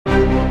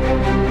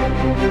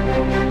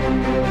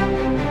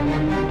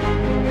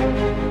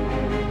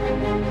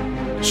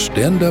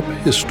stand-up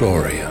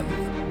historian.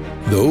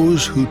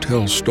 Those who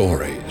tell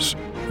stories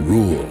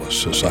rule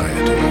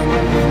society.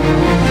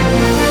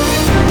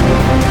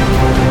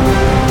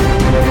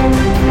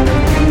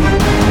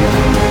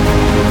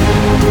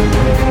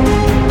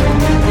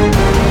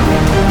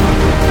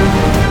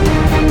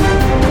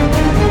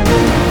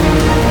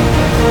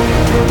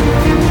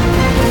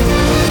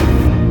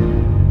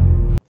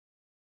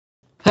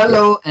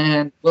 Hello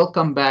and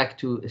welcome back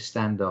to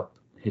Stand Up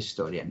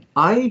Historian.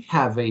 I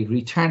have a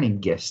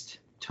returning guest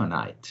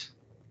tonight.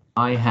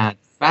 I had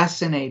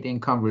fascinating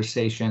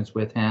conversations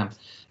with him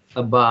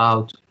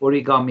about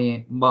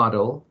origami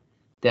model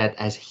that,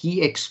 as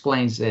he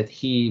explains it,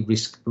 he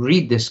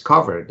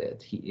rediscovered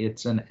it.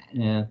 It's an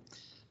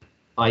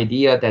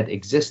idea that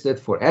existed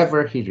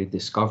forever. He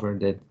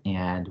rediscovered it,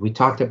 and we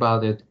talked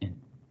about it in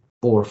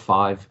 4 or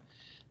 5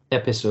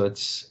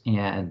 episodes,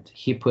 and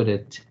he put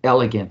it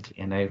elegantly,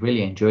 and I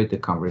really enjoyed the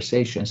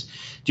conversations.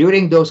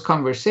 During those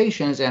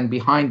conversations and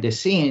behind the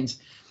scenes,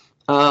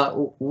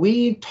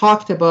 we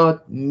talked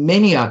about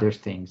many other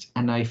things,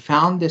 and I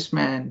found this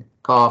man,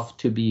 Kof,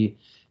 to be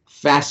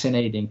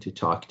fascinating to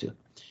talk to.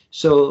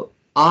 So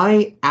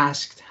I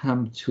asked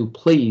him to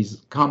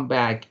please come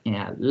back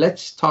and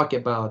let's talk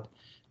about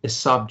a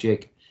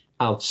subject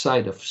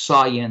outside of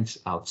science,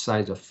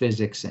 outside of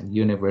physics and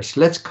universe.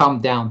 Let's come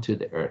down to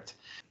the earth.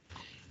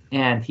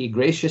 And he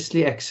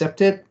graciously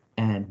accepted,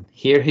 and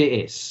here he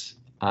is,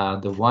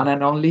 the one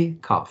and only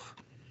Kof.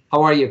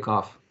 How are you,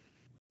 Kof?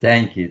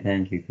 Thank you,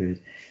 Chris.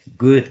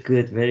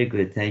 Good, very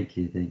good. Thank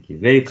you.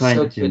 Very kind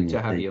so to me. So good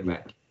to have you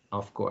back.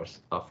 Of course.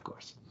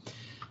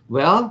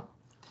 Well,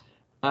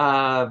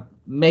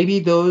 maybe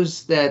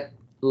those that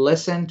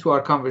listen to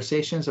our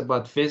conversations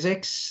about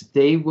physics,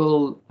 they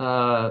will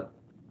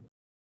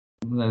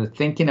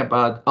thinking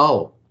about,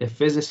 oh, a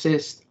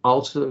physicist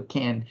also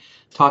can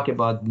talk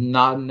about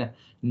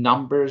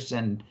non-numbers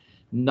and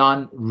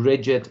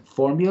non-rigid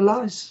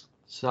formulas.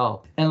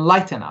 So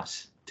enlighten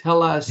us.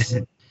 Tell us,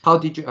 how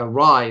did you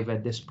arrive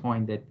at this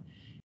point that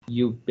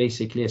you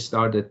basically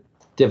started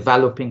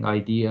developing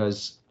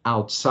ideas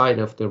outside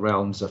of the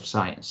realms of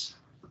science?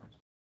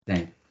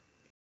 Thank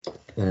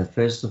you.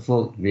 First of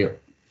all,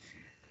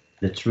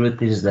 the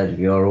truth is that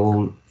we are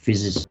all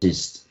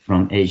physicists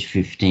from age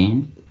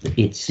 15.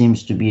 It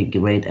seems to be a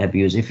great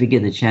abuse. If we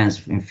get a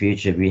chance in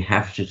future, we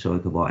have to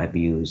talk about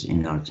abuse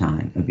in our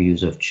time.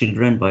 Abuse of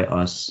children by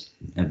us,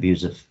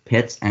 abuse of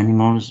pets,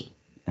 animals,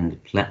 and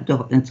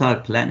the entire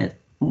planet.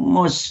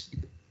 Most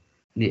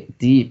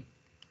deep,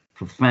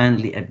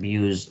 profoundly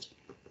abused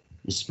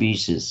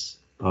species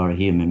are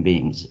human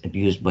beings,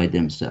 abused by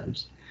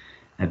themselves,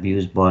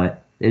 abused by,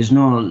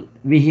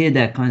 we hear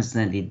that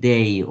constantly,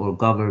 they or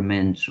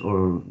government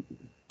or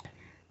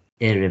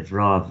Erev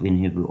Rav in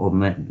Hebrew, or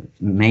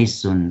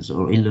Masons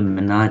or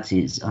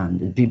Illuminatis,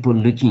 and people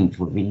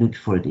we look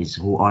for this,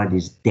 who are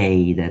these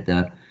they that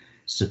are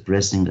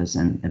suppressing us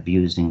and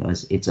abusing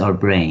us. It's our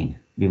brain.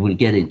 We will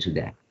get into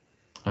that.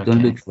 Okay.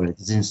 Don't look for it,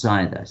 it's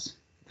inside us.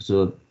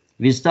 So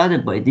we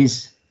started by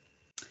this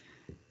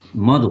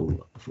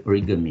model of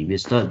origami. We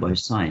started by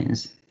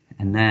science,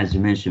 and now, as you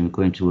mentioned, we're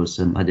going towards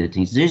some other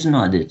things. There's no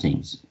other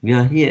things. We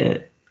are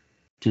here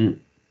to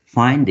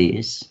find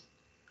this,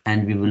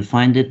 and we will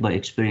find it by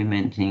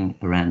experimenting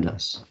around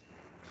us.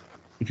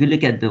 If you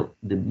look at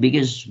the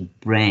biggest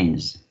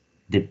brains,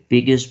 the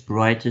biggest,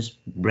 brightest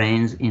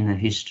brains in the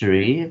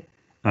history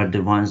are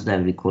the ones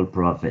that we call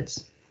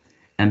prophets.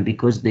 And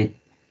because they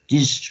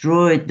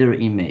destroyed their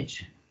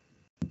image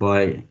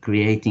by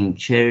creating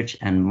church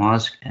and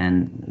mosque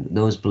and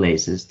those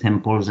places,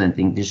 temples and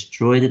things,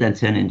 destroyed it and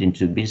turned it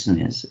into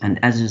business. And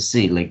as you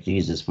see, like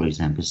Jesus, for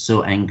example,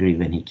 so angry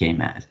when he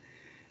came out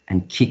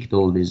and kicked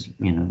all these,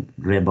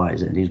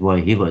 rabbis, and this is why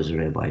he was a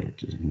rabbi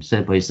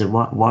himself. He said,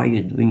 why are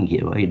you doing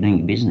here? Why are you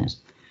doing business?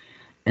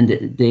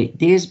 And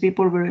these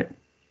people were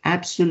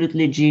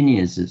absolutely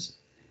geniuses.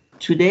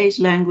 Today's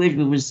language,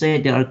 we would say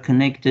they are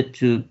connected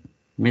to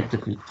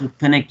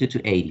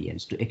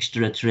aliens, to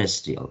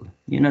extraterrestrial.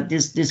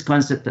 This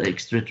concept of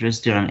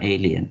extraterrestrial and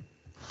alien.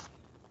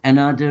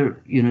 Another,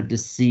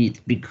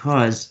 deceit,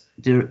 because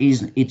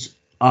it's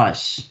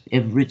us.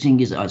 Everything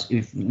is us.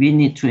 If we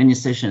need 20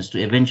 sessions to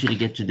eventually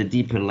get to the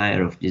deeper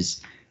layer of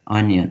this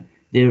onion,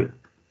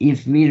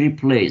 if we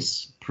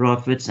replace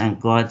prophets and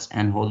gods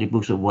and holy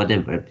books or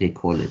whatever they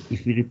call it,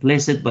 if we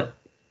replace it by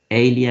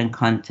alien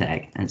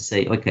contact and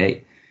say,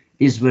 okay,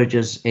 these were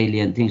just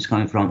alien things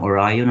coming from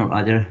Orion or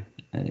other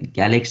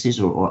galaxies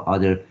or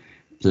other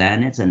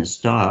planets and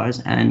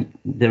stars, and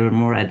they were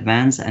more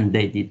advanced and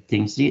they did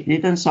things, they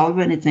didn't solve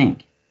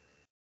anything.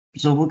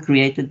 So who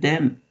created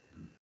them?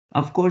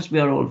 Of course, we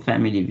are all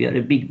family. We are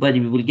a big body.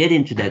 We will get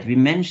into that. We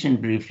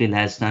mentioned briefly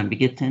last time, we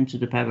get 10 to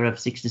the power of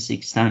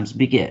 66 times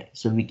bigger.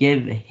 So we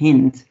gave a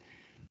hint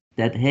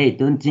that, hey,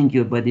 don't think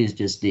your body is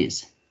just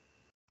this.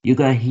 You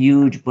got a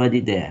huge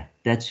body there.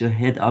 That's your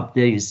head up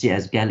there. You see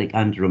as Gallic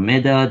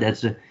Andromeda.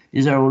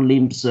 These are all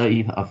limbs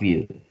of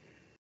you.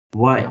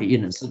 Why,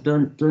 so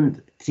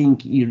don't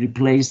think you're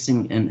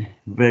replacing a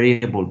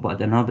variable by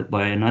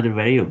another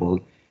variable.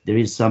 there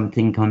is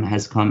something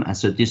has come,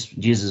 so this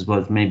Jesus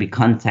was maybe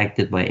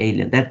contacted by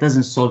alien. That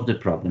doesn't solve the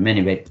problem.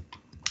 Anyway,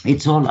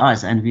 it's all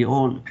us, and we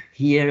all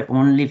here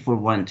only for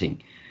one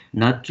thing,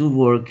 not to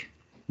work,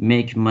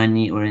 make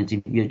money or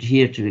anything. We're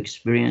here to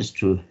experience,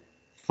 to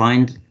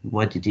find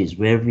what it is,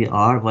 where we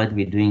are, what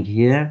we're doing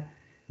here,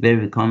 where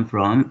we come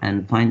from,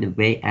 and find a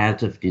way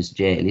out of this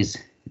jail. Is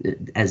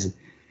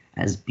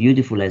as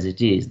beautiful as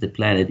it is, the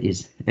planet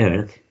is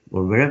Earth,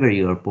 or wherever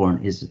you are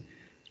born, is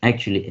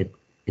actually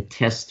a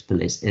test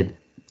place,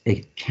 a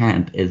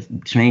camp, a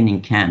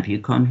training camp. You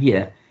come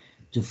here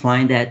to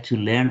find out, to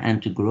learn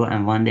and to grow,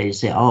 and one day you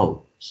say,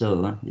 oh,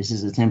 so this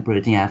is a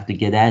temporary thing, I have to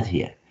get out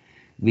here.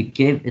 We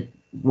gave it,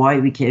 why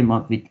we came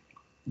up with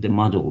the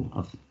model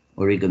of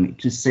origami,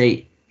 to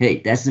say,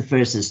 hey, that's the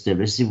first step,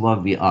 let's see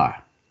what we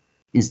are.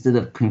 Instead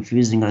of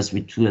confusing us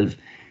with 12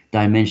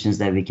 dimensions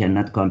that we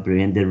cannot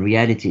comprehend, the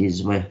reality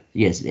is, well,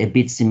 yes, a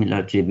bit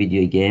similar to a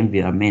video game.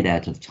 We are made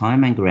out of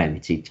time and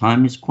gravity.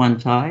 Time is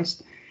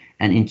quantized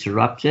and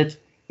interrupted.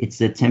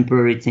 It's a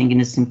temporary thing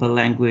in a simple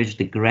language.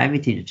 The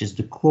gravity, which is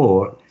the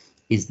core,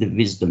 is the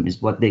wisdom,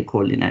 is what they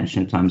call in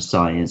ancient times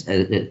science,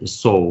 a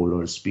soul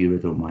or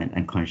spirit or mind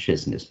and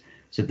consciousness.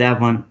 So that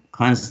one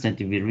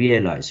constantly we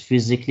realize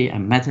physically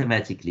and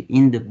mathematically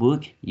in the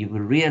book. You will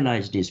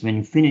realize this when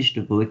you finish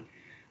the book.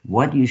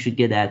 What you should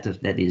get out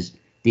of that is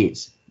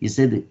this. You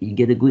said that you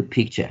get a good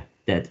picture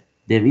that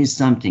there is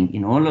something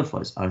in all of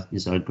us.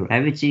 Our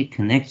gravity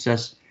connects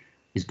us.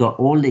 It's got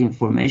all the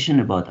information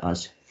about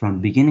us from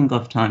beginning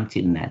of time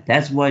till now.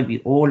 That's why we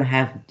all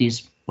have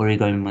this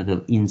origami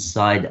model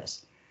inside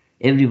us.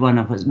 Every one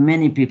of us,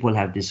 many people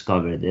have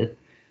discovered it,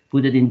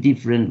 put it in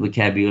different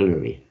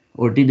vocabulary,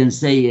 or didn't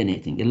say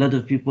anything. A lot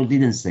of people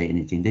didn't say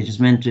anything. They just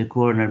went to a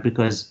corner,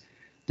 because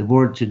the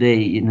world today,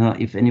 you know,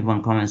 if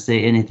anyone come and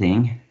say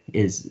anything,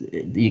 is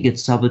you get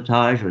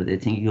sabotaged, or they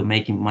think you're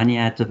making money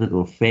out of it,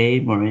 or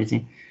fame or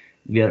anything.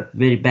 We are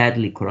very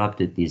badly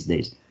corrupted these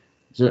days.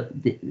 So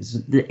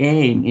the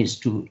aim is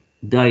to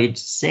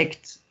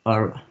dissect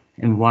our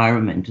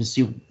environment to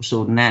see,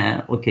 so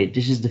now, okay,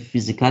 this is the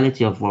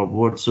physicality of our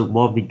world. So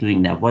what are we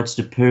doing now? What's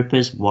the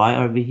purpose? Why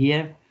are we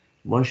here?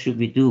 What should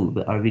we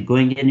do? Are we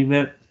going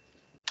anywhere?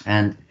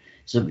 And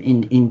so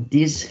in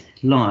this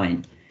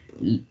line,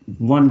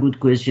 one good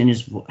question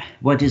is,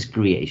 what is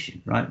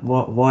creation, right?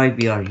 Why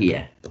we are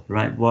here,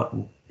 right? What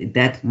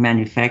that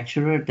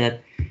manufacturer,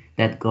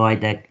 that guy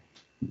that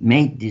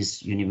made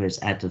this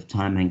universe out of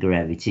time and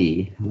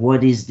gravity,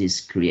 what is this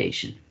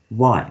creation?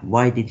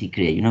 Why did he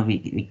create? You know,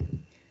 we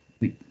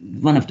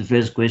one of the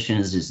first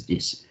questions is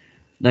this.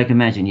 Like,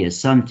 imagine, yes,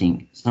 some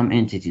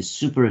entity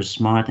super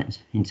smart,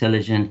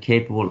 intelligent,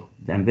 capable,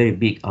 and very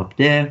big up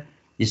there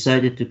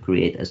decided to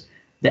create us.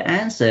 The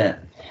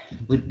answer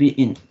would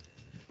be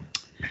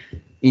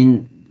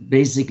in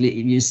basically,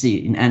 you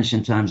see, in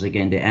ancient times,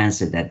 again, they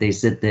answered that. They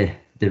said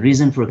the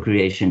reason for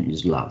creation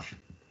is love,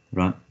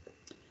 right?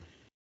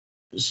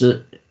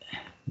 So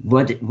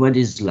what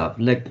is love?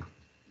 Like,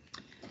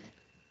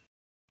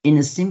 in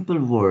a simple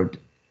word,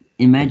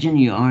 imagine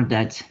you are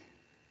that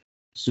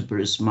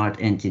super smart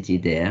entity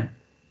there.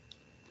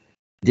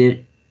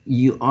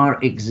 You are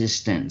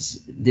existence.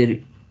 There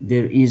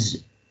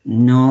is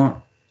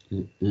no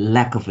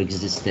lack of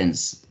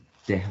existence.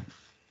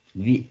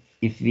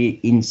 If we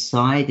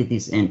inside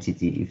this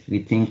entity, if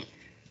we think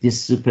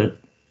this super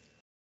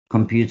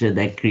computer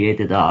that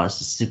created us,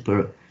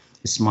 super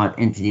smart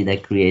entity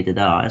that created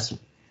us,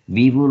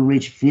 we will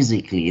reach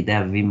physically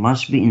that we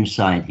must be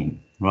inside him,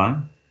 right?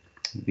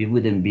 We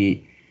wouldn't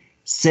be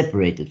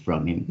separated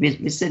from him.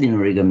 We said in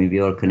origami we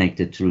are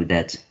connected through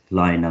that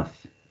line of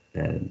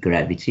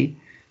gravity.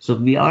 So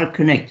we are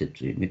connected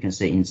to him. We can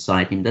say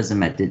inside him, doesn't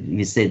matter.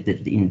 We said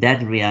that in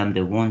that realm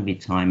there won't be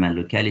time and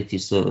locality.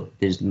 So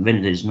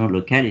when there's no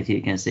locality,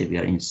 you can say we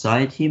are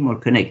inside him or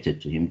connected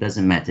to him.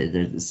 Doesn't matter,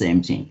 they're the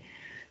same thing.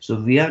 So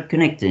we are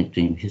connected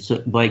to him.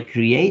 So by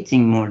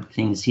creating more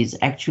things, he's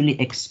actually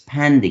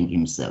expanding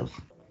himself.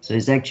 So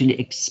he's actually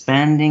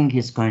expanding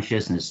his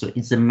consciousness. So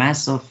it's a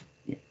mass of,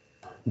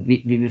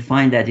 we will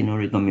find that in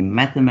origami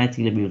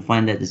mathematically, we will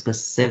find that it's got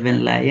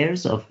 7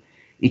 layers of,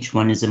 each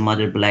one is a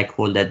mother black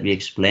hole that we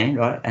explained,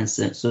 right? And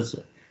so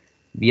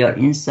we are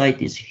inside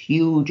this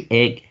huge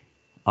egg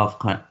of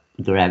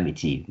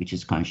gravity, which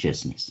is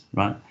consciousness,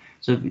 right?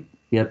 So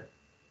we are,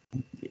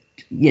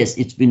 yes,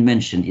 it's been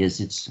mentioned, yes,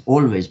 it's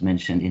always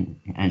mentioned in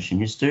ancient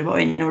history, but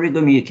in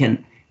origami you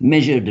can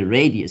measure the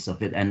radius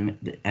of it and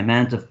the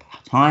amount of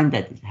time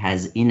that it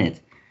has in it.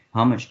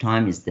 How much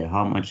time is there?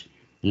 How much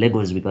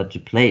Legos we got to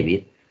play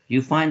with?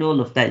 You find all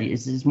of that.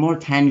 It's more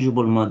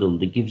tangible model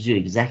that gives you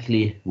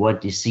exactly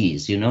what this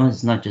is. You know,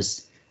 it's not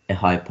just a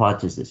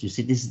hypothesis. You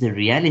see, this is the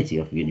reality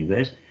of the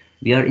universe.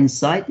 We are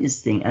inside this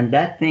thing, and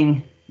that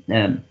thing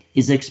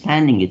is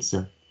expanding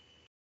itself.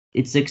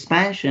 Its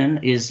expansion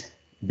is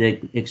the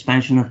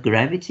expansion of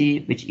gravity,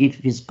 which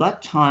if it's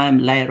got time,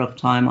 layer of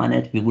time on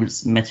it, we will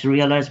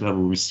materialize where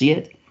we will see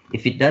it.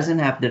 If it doesn't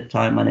have the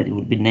time on it, it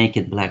would be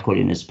naked black hole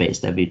in a space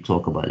that we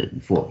talked about it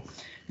before.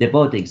 They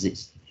both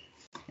exist.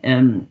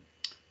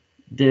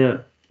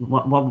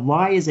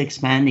 why is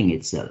expanding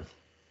itself?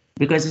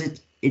 Because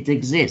it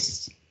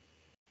exists.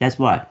 That's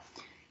why.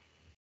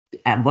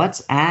 And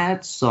what's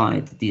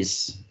outside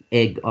this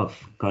egg of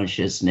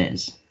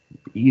consciousness,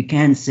 you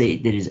can't say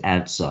there is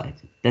outside.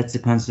 That's the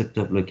concept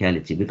of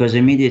locality, because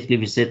immediately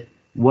we said,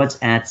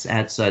 what's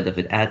outside of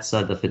it?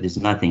 Outside of it is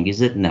nothing,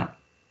 is it? No.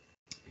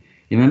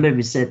 Remember,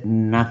 we said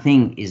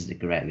nothing is the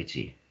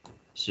gravity.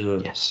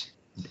 So Yes.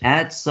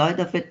 outside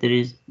of it, there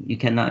is, you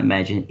cannot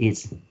imagine.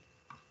 It's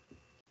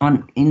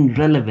an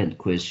irrelevant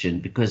question,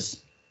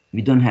 because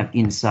we don't have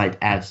inside,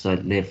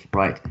 outside, left,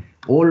 right.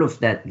 All of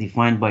that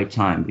defined by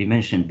time, we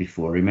mentioned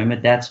before. Remember,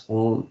 that's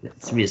all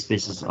three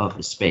spaces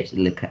of space,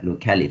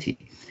 locality.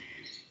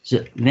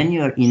 So when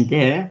you are in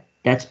there,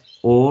 that's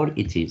all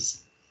it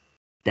is.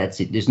 That's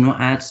it. There's no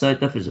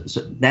outside of it.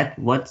 So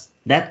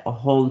that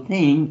whole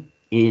thing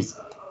is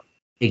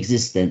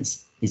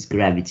existence, is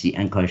gravity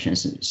and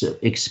consciousness. So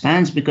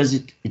expands because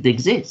it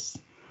exists.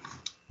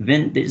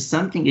 When there's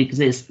something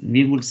exists,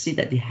 we will see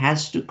that it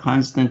has to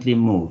constantly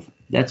move.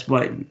 That's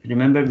why,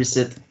 remember we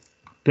said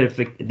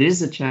perfect. There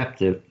is a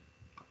chapter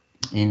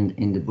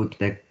in the book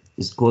that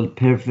is called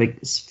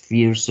Perfect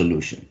Sphere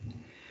Solution.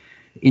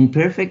 In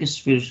Perfect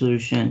Sphere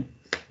Solution,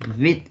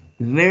 with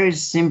very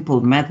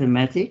simple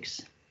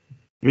mathematics,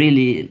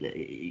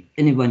 really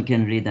anyone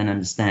can read and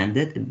understand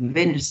it.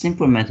 Very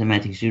simple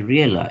mathematics, you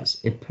realize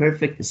a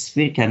perfect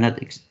sphere cannot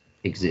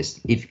exist.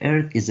 If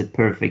Earth is a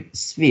perfect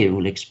sphere, it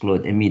will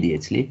explode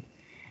immediately.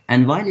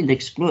 And while it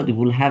explodes, it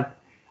will have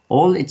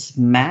all its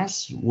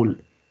mass will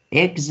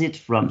exit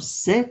from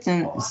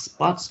certain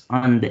spots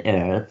on the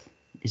Earth.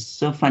 It's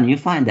so funny. You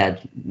find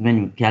that when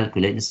you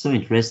calculate, it's so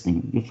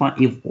interesting. You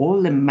find if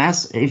all the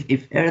mass,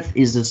 if Earth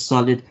is a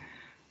solid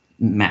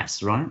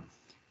mass, right?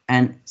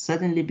 And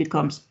suddenly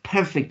becomes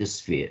perfect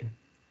sphere,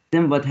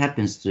 then what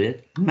happens to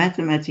it?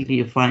 Mathematically,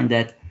 you find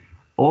that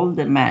all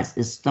the mass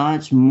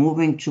starts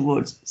moving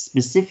towards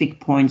specific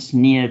points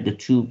near the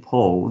two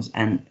poles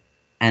and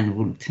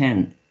will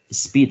turn,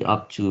 speed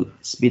up to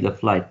speed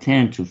of light,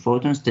 turn to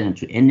photons, turn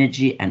to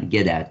energy, and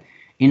get out.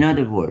 In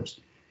other words,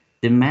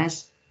 the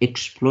mass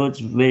explodes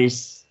very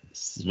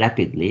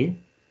rapidly.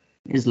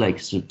 It's like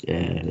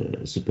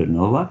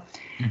supernova.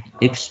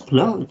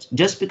 Explodes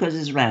just because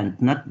it's round.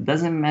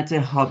 Doesn't matter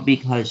how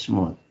big, how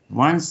small.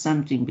 Once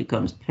something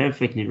becomes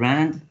perfectly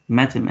round,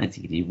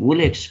 mathematically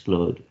will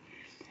explode,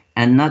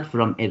 and not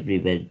from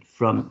everywhere.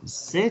 From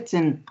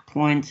certain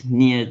point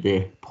near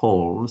the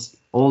poles,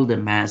 all the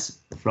mass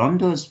from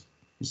those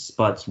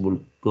spots will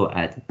go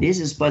at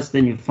these spots.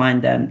 Then you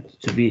find them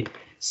to be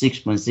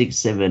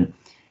 6.67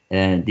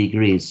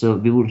 degrees. So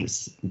we will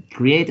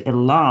create a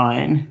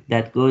line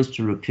that goes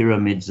through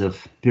Pyramid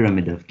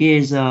of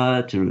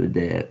Giza, through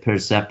the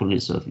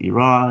Persepolis of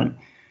Iran,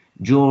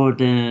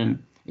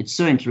 Jordan. It's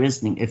so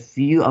interesting. A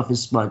few of the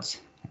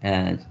spots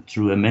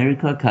through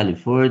America,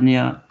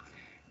 California.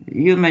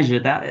 You measure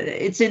that.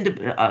 It's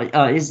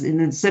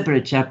in a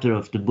separate chapter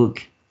of the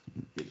book.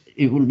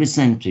 It will be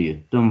sent to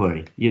you. Don't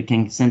worry. You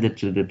can send it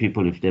to the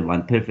people if they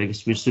want. Perfect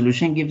Sphere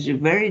Solution gives you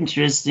very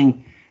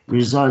interesting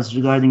results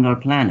regarding our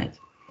planet.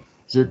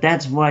 So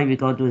that's why we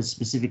got those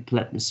specific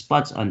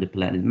spots on the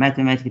planet.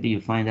 Mathematically,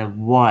 you find out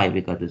why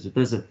we got those.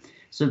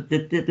 So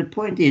the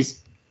point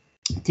is,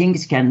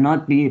 things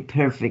cannot be a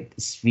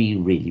perfect sphere,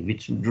 really. We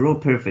draw a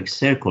perfect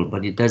circle,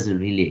 but it doesn't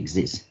really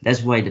exist.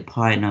 That's why the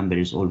pi number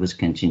is always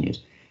continuous.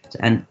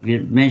 And we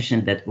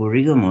mentioned that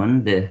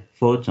Origamon, the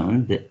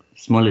photon, the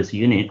smallest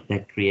unit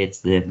that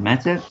creates the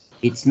matter,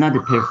 it's not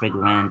a perfect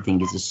round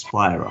thing, it's a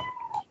spiral.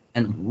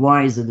 And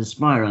why is it a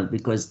spiral?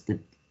 Because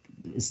it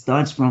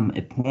starts from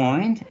a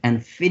point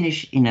and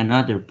finish in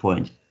another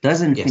point.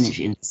 Doesn't finish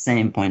in the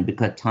same point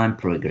because time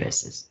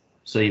progresses.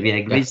 So if we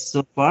agree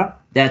so far,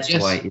 that's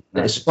why it's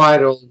the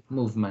spiral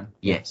movement.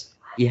 Yes.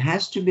 It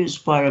has to be a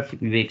spiral.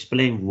 We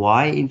explain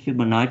why in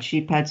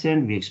Fibonacci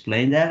pattern, we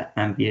explain that,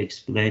 and we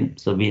explain,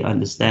 so we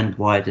understand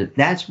why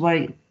that's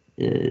why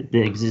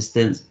the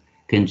existence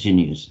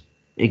continues.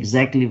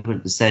 Exactly for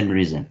the same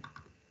reason.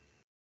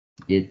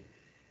 It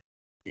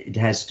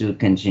has to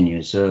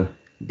continue. So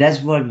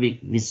that's what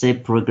we say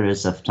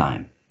progress of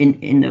time.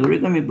 In the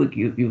origami book,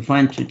 you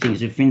find two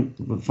things. You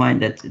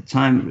find that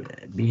time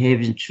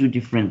behaves in two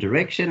different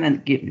directions,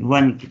 and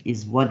one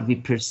is what we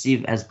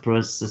perceive as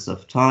process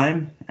of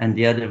time, and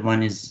the other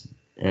one is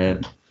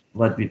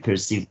what we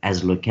perceive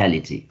as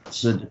locality.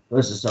 So the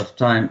process of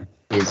time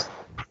is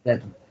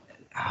that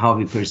how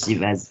we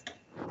perceive as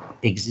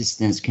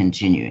existence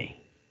continuing.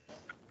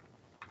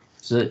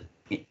 So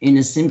in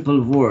a simple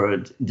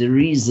word, the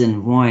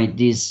reason why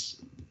this,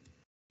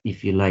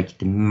 if you like,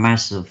 the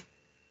massive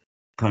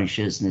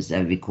consciousness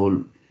that we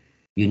call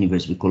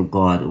universe, we call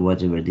God or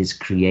whatever, this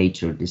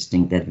creator, this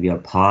thing that we are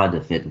part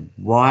of it,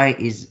 why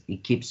is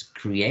it keeps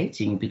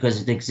creating?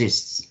 Because it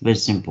exists. Very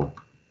simple.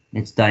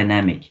 It's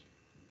dynamic.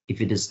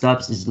 If it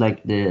stops, it's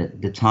like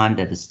the time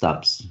that it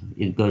stops.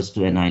 It goes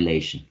to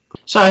annihilation.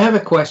 So I have a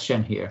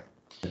question here.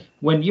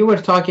 When you were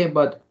talking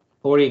about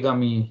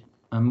origami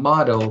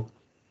model,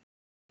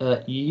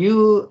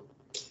 you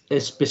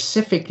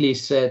specifically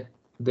said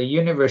the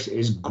universe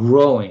is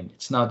growing,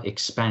 it's not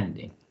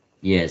expanding.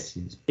 Yes.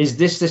 Is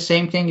this the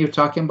same thing you're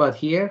talking about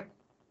here?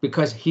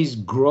 Because he's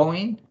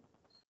growing?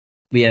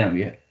 Yeah.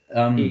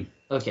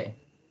 Okay.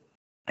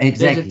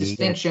 Exactly. There's a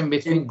distinction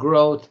between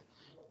growth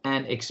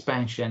and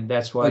expansion.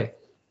 That's why.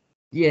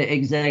 Yeah,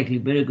 exactly.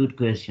 Very good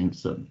question.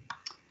 So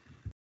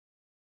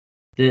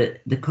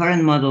the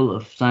current model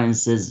of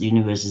science says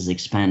universe is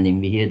expanding.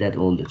 We hear that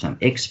all the time.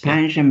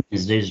 Expansion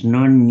means there's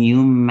no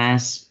new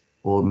mass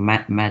or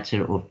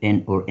matter or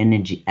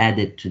energy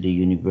added to the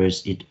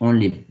universe. It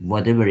only,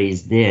 whatever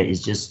is there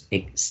is just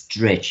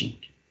stretching,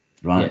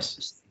 right?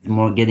 Yes.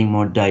 Getting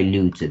more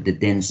diluted, the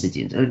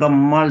density. There are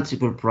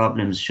multiple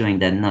problems showing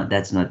that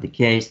that's not the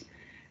case.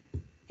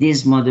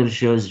 This model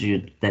shows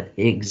you that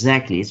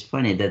exactly. It's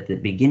funny that the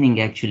beginning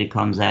actually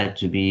comes out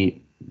to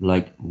be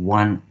like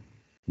one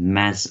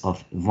mass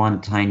of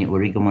one tiny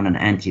origamon and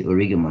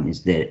anti-origamon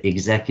is there,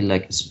 exactly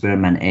like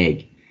sperm and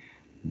egg.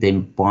 They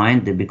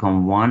bind, they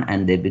become one,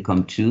 and they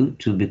become two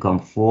become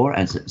four,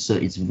 and so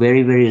it's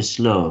very, very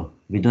slow.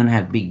 We don't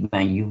have Big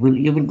Bang. You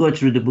will go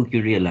through the book,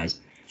 you realize.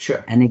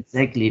 Sure. And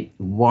exactly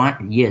what,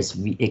 yes,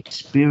 we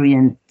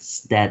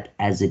experience that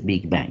as a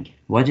Big Bang.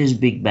 What is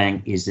Big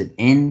Bang? Is an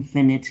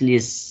infinitely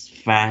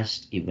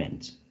fast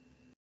event.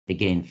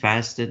 Again,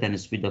 faster than the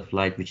speed of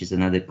light, which is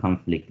another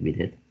conflict with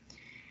it.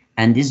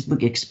 And this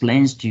book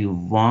explains to you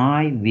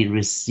why we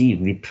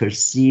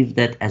perceive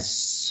that as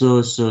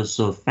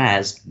so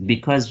fast.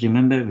 Because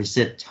remember, we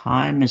said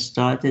time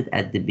started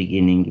at the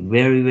beginning,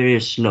 very, very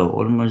slow,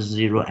 almost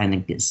zero,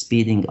 and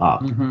speeding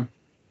up. Mm-hmm.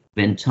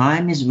 When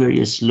time is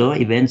very slow,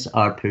 events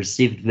are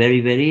perceived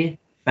very, very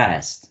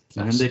fast.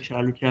 Remember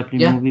Charlie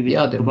Chaplin movie? The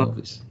other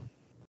movies.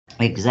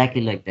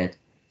 Exactly like that.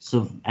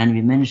 So, and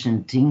we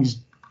mentioned things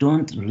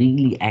don't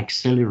really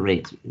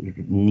accelerate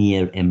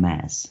near a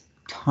mass.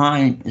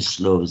 Time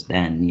slows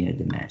down near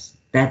the mass.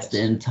 That's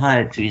the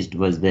entire twist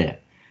was there.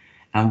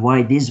 And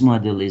why this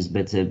model is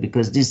better,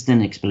 because this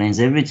then explains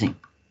everything.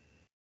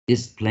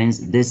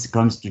 This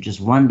comes to just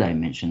one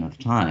dimension of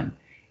time.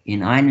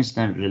 In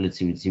Einstein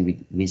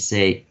relativity,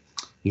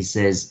 he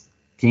says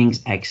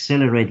things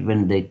accelerate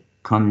when they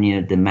come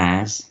near the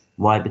mass.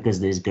 Why? Because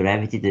there is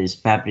gravity, there is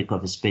fabric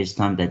of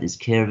space-time that is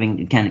curving.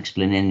 You can't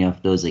explain any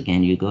of those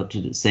again. You go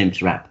to the same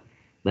trap.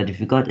 But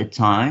if you got a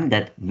time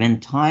that when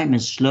time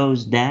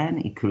slows down,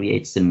 it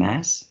creates a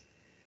mass.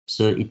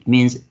 So it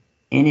means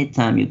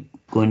anytime you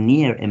go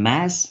near a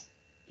mass,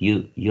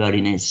 you are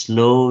in a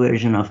slow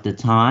version of the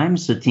time.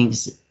 So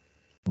things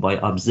by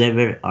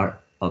observer are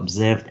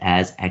observed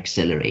as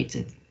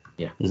accelerated.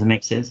 Yeah. Does that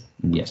make sense?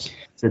 Yes.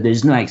 So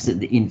there's no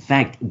accident. In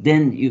fact,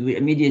 then you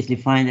immediately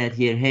find out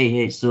here,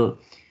 hey, so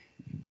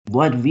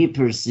what we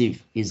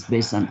perceive is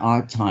based on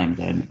our time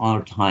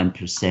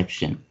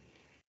perception.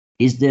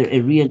 Is there a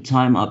real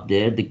time up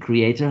there? The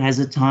creator has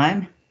a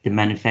time, the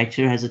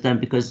manufacturer has a time,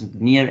 because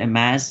near a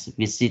mass,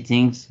 we see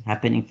things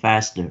happening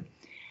faster.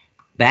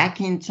 Back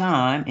in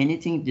time,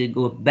 anything that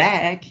go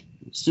back,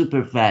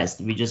 super fast,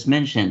 we just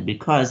mentioned,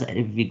 because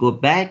if we go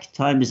back,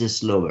 time is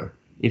slower.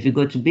 If you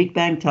go to Big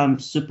Bang, time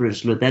is super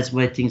slow. That's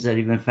why things are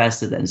even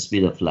faster than the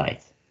speed of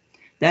light.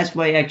 That's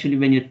why actually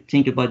when you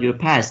think about your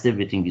past,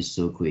 everything is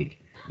so quick.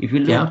 If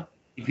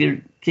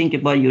you think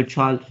about your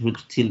childhood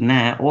till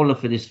now, all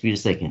of it is 3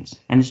 seconds.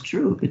 And it's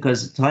true,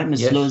 because time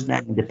slows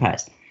down in the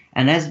past.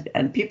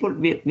 And people,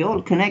 we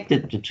all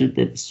connected to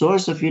the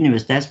source of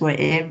universe. That's why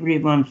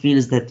everyone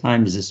feels that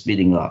time is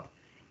speeding up.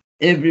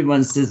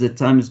 Everyone says that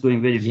time is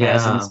going very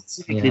fast. And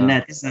specifically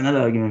that is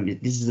another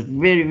argument. This is a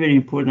very, very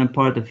important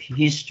part of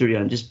history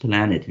on this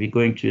planet. We're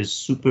going to a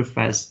super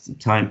fast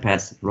time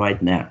pass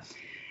right now.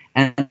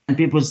 And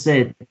people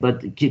say,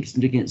 but keeps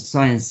looking,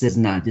 science says,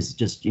 no, this is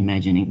just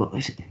imagining. But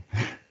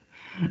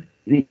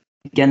we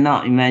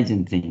cannot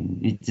imagine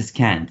things. We just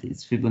can't.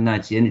 It's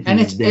Fibonacci. Anything. And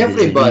it's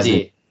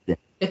everybody.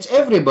 It's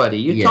everybody.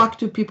 You talk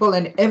to people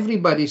and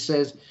everybody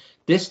says,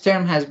 this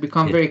term has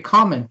become very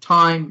common.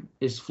 Time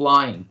is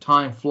flying.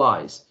 Time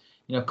flies.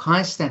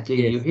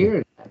 Constantly you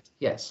hear that.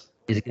 Yes.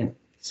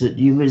 So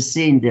you were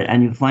saying there,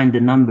 and you find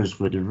the numbers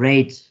for the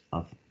rate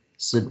of.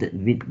 So that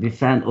we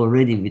found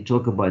already, we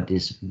talk about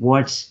this,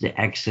 what's the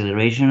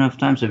acceleration of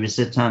time? So we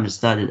said time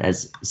started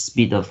as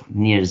speed of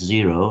near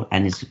zero,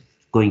 and it's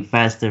going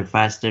faster.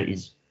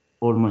 It's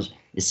almost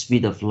the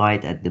speed of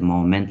light at the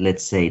moment.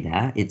 Let's say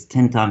that it's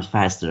 10 times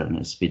faster than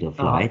the speed of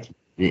light.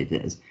 We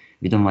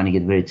don't want to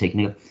get very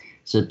technical.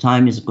 So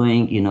time is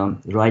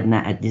going, right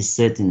now at this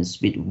certain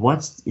speed.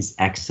 What's its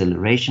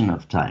acceleration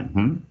of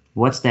time?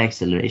 What's the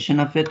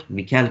acceleration of it?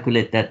 We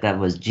calculate that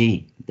was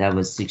g. That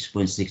was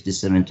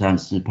 6.67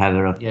 times to the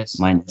power of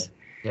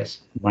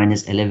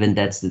minus 11.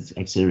 That's the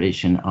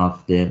acceleration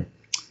of the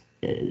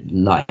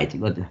light.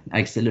 But the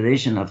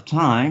acceleration of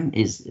time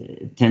is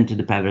 10 to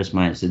the power of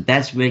minus. So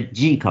that's where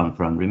g come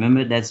from.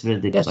 Remember, that's where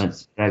the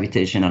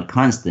gravitational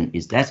constant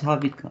is. That's how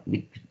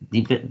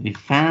we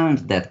found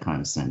that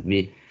constant.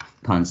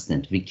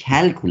 We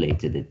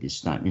calculated it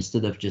this time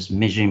instead of just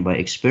measuring by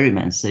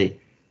experiment. Say,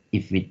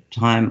 if we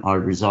time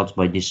our results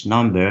by this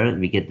number,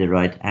 we get the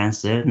right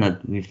answer.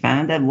 We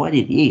found out what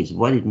it is,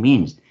 what it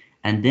means.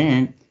 And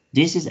then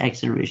this is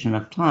acceleration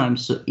of time.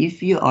 So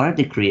if you are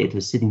the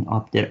creator sitting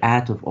up there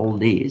out of all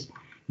these,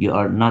 you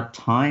are not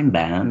time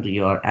bound,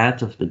 you are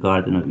out of the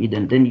Garden of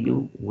Eden, then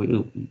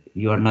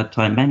you are not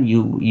time bound.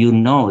 You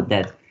know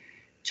that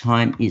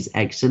time is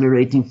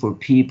accelerating for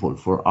people,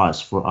 for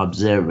us, for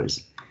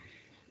observers.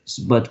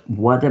 But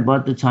what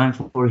about the time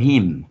for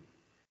him?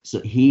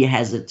 So he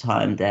has a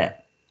time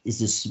that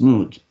is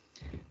smooth.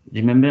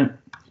 Remember,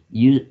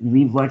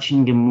 we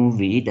watching a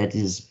movie that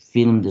is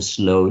filmed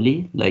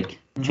slowly, like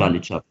Charlie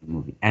Chaplin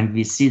movie, and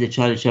we see the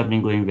Charlie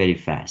Chaplin going very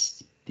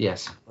fast.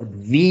 Yes. But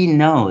we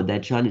know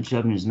that Charlie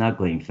Chaplin is not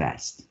going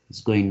fast.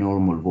 It's going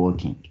normal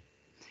walking.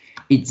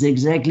 It's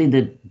exactly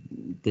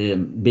the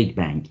Big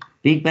Bang.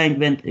 Big Bang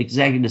went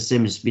exactly the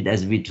same speed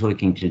as we're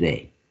talking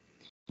today.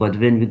 But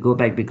when we go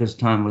back, because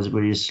time was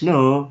very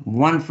slow,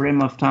 one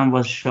frame of time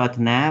was shot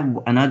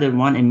now, another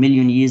one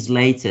 1,000,000 years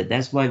later.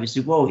 That's why we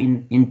see, whoa,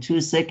 in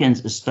 2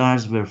 seconds,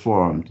 stars were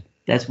formed.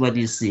 That's what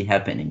you see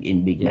happening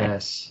in Big Bang.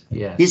 Yes,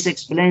 yes. This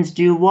explains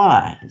to you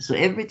why. So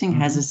everything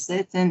has a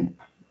certain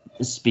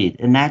speed,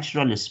 a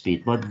natural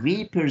speed, but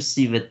we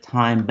perceive it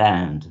time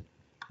bound.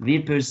 We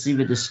perceive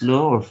it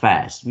slow or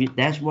fast.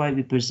 That's why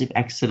we perceive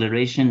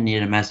acceleration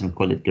near a mass and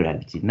call it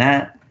gravity.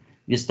 Now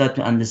we start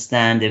to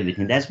understand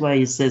everything. That's why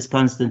it says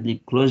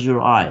constantly, close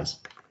your eyes.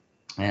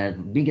 The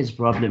biggest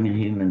problem in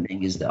human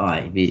being is the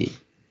eye. We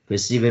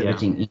perceive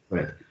everything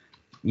incorrect.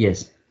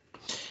 Yes.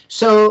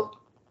 So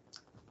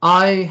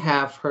I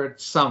have heard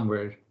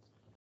somewhere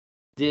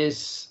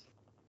this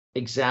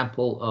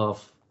example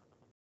of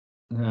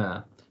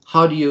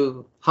how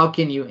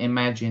can you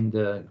imagine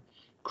the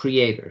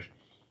creator?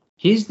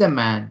 He's the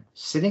man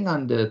sitting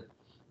on the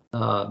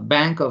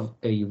bank of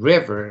a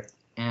river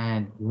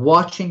and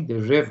watching the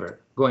river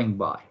going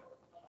by.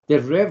 The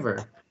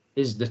river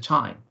is the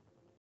time.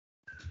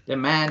 The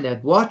man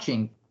that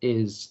watching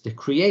is the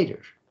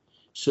creator.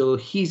 So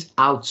he's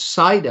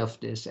outside of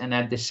this, and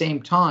at the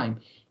same time,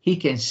 he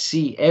can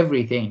see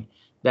everything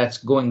that's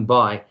going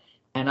by.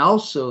 And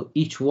also,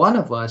 each one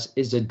of us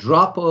is a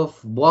drop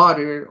of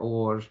water,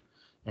 or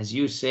as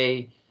you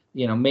say,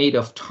 made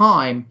of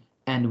time,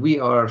 and we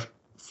are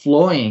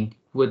flowing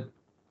with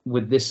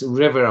this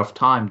river of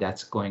time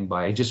that's going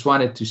by. I just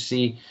wanted to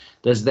see,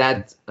 does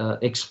that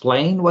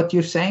explain what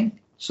you're saying,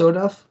 sort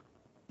of?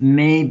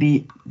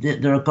 Maybe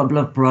there are a couple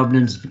of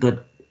problems. We've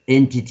got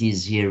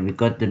entities here. We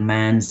got the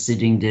man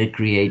sitting there,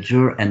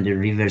 creator, and the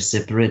river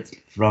separate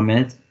from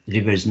it. The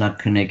river is not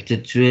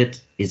connected to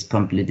it. It's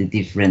completely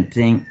different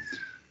thing.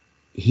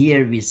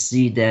 Here we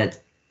see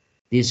that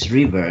this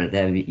river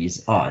that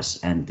is us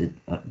and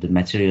the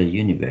material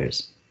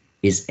universe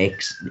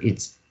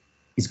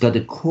it's got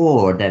a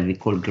core that we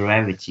call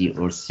gravity,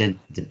 or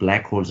the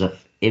black holes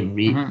of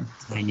every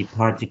tiny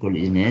particle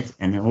in it,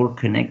 and it all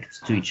connects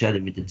to each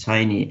other with the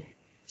tiny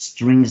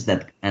strings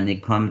and they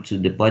come to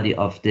the body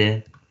of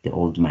the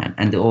old man.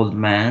 And the old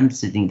man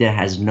sitting there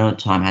has no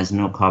time, has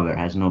no cover,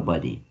 has no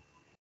body.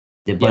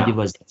 The body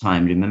was the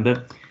time,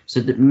 remember?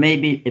 So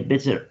maybe a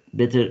better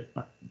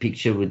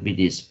picture would be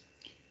this.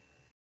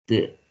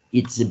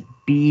 It's a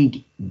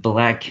big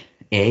black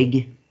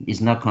egg. It's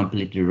not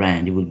completely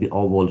round. It will be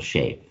oval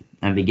shape.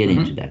 And we get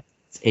into that.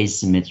 It's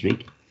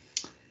asymmetric.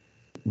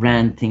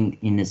 Round thing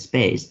in a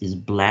space is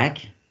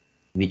black,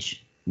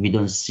 which we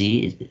don't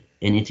see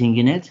anything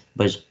in it,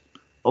 but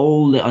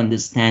all the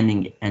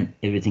understanding and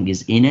everything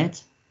is in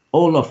it.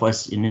 All of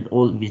us in it,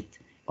 all with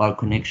our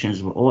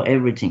connections,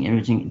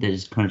 everything that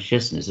is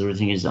consciousness,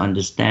 everything is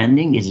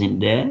understanding is in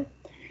there.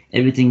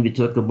 Everything we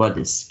talk about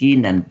is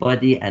skin and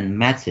body and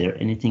matter,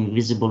 anything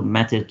visible,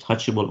 matter,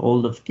 touchable,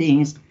 all the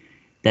things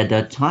that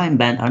are time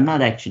bound are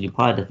not actually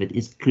part of it.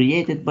 It's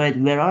created by,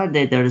 where are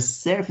they? They're the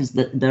surface,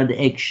 they're the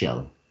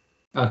eggshell.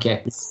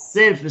 Okay. The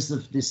surface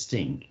of this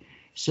thing.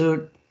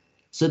 So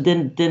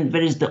then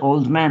where is the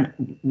old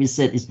man? We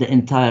said it's the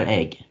entire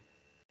egg.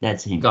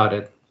 That's him. Got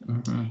it.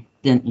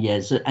 Then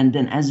and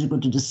then as you go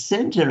to the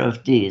center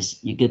of this,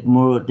 you get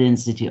more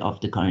density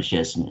of the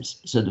consciousness.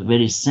 So the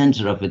very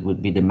center of it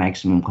would be the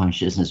maximum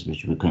consciousness,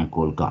 which we can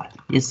call God.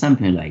 It's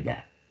something like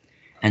that.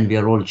 And we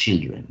are all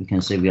children. We can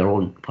say we are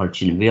all our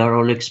children. We are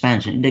all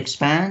expansion. It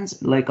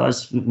expands like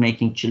us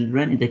making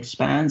children. It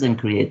expands and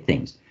create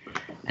things.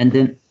 And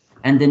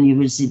then you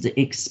will see the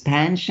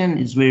expansion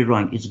is very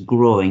wrong. It's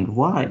growing.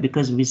 Why?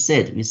 Because we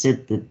said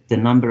that the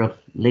number of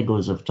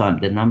Legos of time,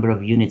 the number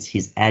of units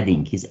he's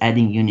adding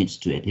units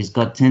to it. He's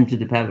got 10 to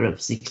the power of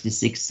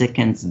 66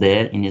 seconds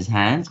there in his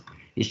hands.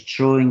 He's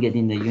throwing it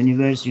in the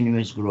universe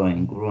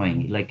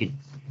growing, like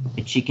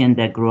a chicken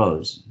that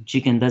grows.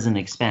 Chicken doesn't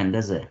expand,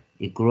 does it?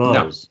 It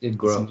grows. No, it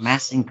grows. It's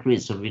mass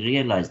increase. So we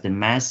realize the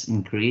mass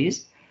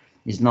increase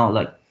is not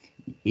like,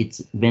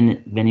 it's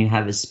when you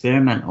have a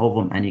sperm and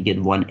ovum and you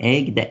get one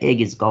egg, the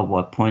egg is got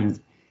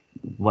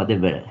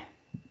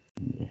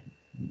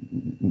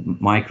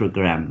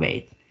microgram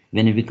weight.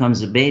 When it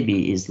becomes a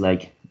baby, it's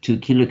like 2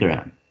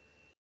 kilograms.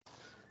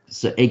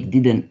 So egg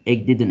didn't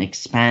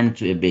expand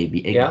to a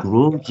baby. Egg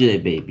grew to a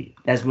baby.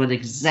 That's what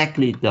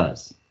exactly it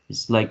does.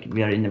 It's like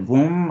we are in the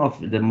womb of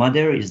the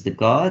mother is the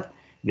God,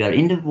 We are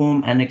in the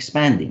womb and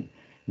expanding.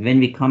 When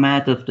we come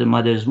out of the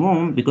mother's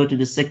womb, we go to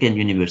the second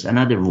universe,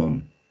 another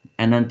womb,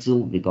 and until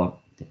we go.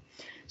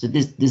 So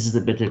this is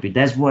the better bit.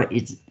 That's why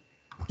it's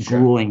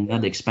growing,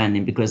 not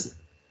expanding, because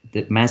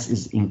the mass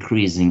is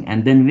increasing,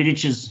 and then it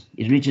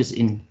reaches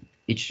in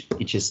each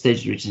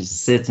stage reaches a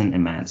certain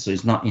amount, so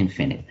it's not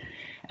infinite.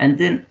 And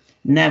then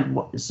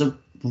now, so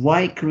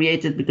why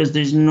created? Because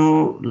there's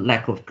no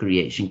lack of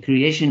creation.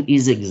 Creation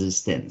is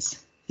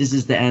existence. This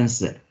is the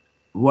answer.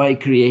 Why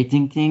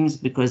creating things?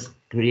 Because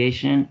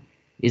creation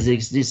is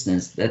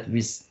existence. That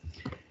we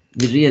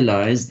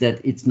realize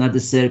that it's not a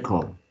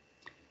circle.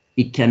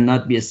 It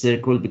cannot be a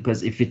circle,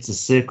 because if it's a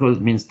circle,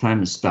 it means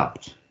time is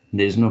stopped.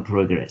 There is no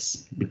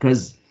progress.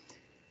 Because,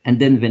 and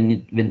then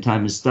when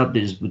time is stopped,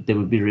 there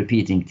will be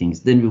repeating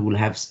things. Then we will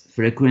have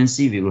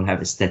frequency. We will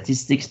have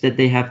statistics that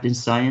they have in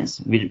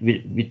science.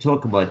 We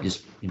talk about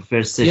this in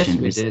first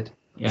session. Yes, we did.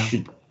 Yeah. We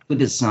should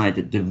put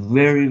aside the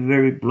very,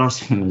 very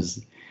blasphemous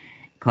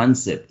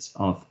concepts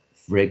of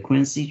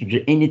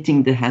frequency,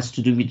 anything that has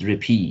to do with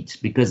repeat,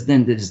 because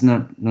then there is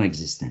no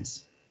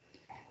existence.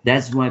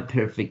 That's why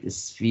perfect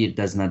sphere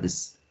does not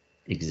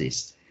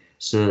exist.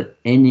 So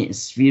any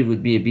sphere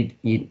would be a bit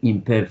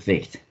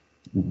imperfect.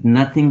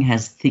 Nothing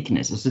has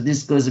thickness. So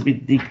this goes a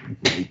bit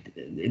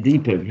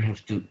deeper. We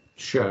have to.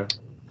 Sure.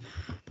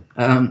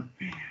 Well,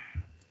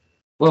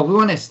 we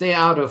want to stay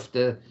out of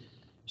the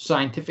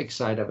scientific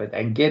side of it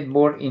and get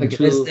more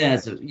into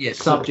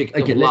subject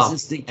of love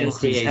and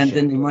creation. And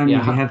then we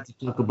have to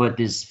talk about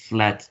this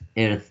flat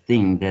Earth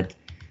thing that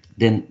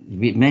then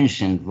we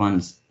mentioned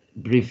once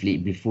briefly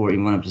before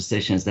in one of the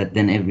sessions, that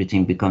then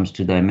everything becomes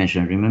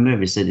two-dimensional. Remember,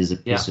 we said it's a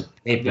piece of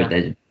paper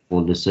that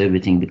folds, so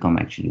everything become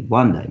actually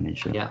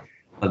one-dimensional. Yeah.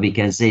 But we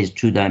can say it's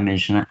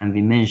two-dimensional, and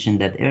we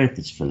mentioned that Earth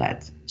is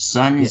flat.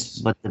 Sun is,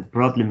 but the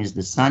problem is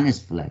the sun is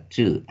flat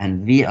too,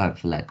 and we are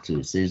flat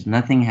too. So there's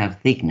nothing have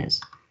thickness,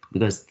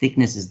 because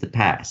thickness is the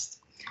past.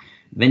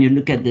 When you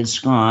look at the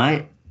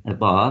sky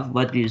above,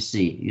 what do you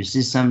see? You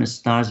see some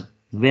stars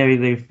very,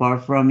 very far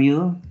from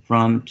you,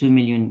 from 2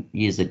 million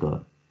years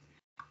ago.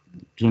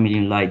 2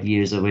 million light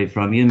years away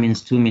from you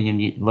means 2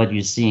 million. What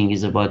you're seeing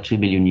is about 2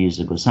 million years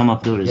ago. Some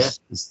of those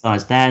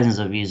stars thousands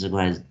of years ago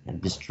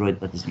have destroyed,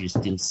 but you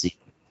still see.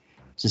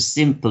 So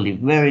simply,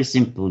 very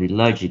simply,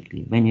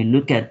 logically, when you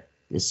look at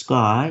the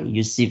sky,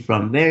 you see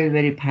from very,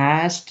 very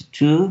past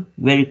to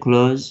very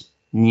close,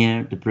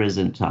 near the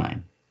present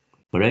time,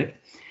 correct?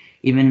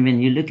 Even when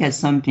you look at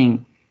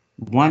something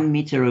 1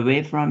 meter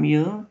away from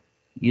you,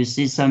 you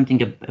see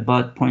something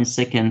about 0.1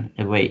 second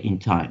away in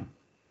time.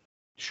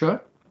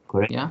 Sure.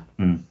 Correct? Yeah.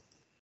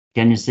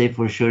 Can you say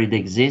for sure it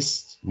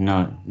exists?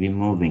 No, we're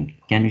moving.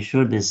 Can you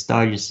sure the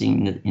star you're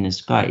seeing in the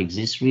sky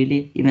exists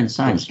really? Even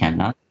science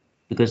cannot,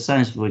 because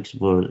science works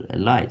for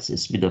light, the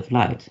speed of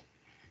light.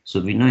 So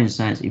we know in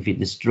science, if it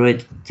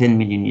destroyed 10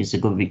 million years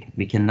ago,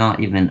 we cannot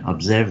even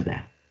observe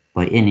that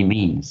by any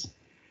means.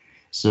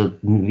 So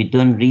we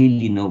don't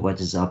really know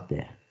what is up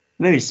there.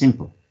 Very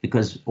simple,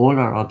 because all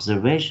our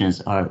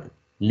observations are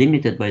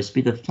limited by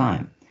speed of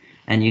time.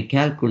 And you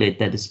calculate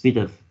that the speed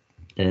of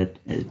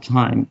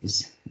time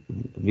is,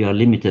 we are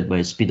limited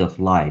by speed of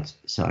light,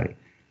 sorry.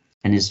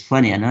 And it's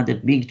funny, another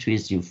big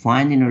twist you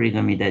find in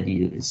origami, that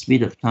the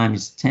speed of time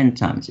is 10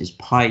 times, is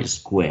pi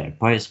squared.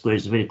 Pi squared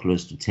is very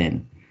close to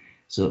 10.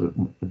 So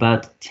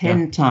about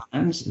 10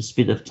 times the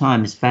speed of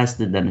time is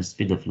faster than the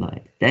speed of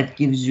light. That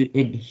gives you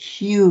a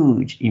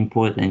huge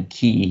important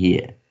key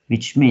here,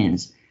 which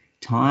means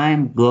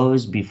time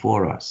goes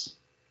before us,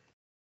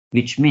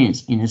 which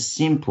means in a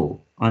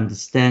simple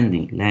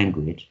understanding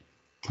language,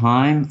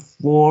 time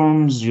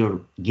forms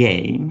your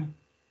game,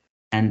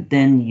 and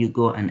then you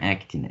go and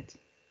act in it.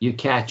 You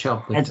catch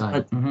up with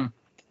time.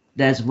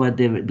 That's what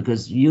they were,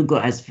 because you go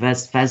as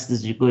fast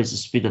as you go is the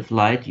speed of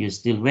light, you're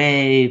still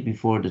way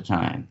before the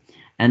time.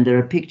 And there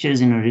are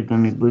pictures in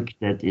origami book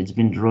that it's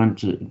been drawn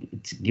to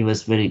give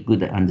us very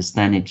good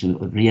understanding, to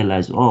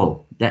realize,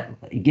 that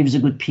it gives a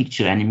good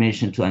picture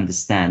animation to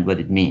understand what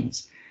it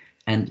means.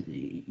 And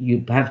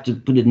you have to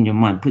put it in your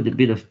mind, put a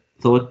bit of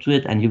thought to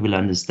it, and you will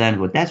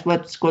understand that's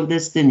what's called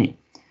destiny.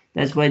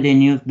 That's why they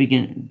knew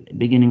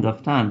beginning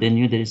of time. They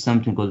knew there is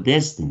something called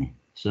destiny.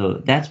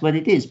 So that's what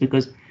it is,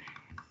 because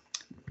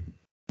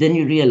then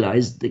you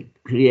realize the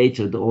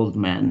creator, the old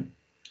man,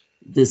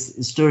 this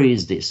story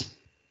is this.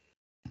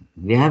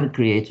 We have a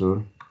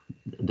creator,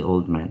 the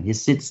old man. He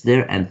sits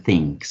there and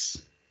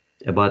thinks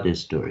about the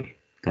story.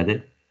 Got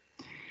it?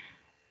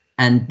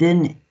 And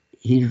then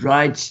he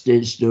writes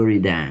the story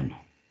down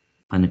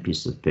on a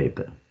piece of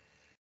paper.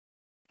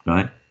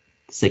 Right?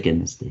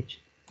 Second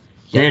stage.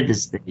 Third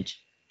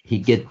stage, he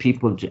get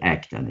people to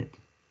act on it.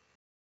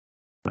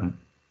 Right?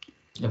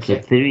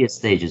 Okay. So 3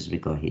 stages we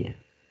got here.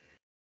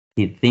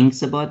 He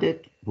thinks about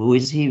it. Who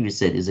is he? We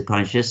said is the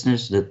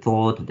consciousness, the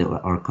thought, the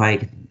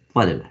archaic,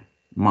 whatever.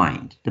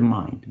 Mind, the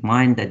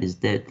mind that is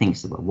there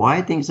thinks about. Why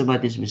it thinks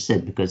about this? We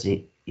said because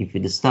if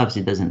it stops,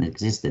 it doesn't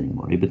exist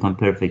anymore. It becomes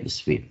perfect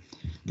sphere.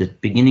 The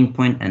beginning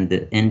point and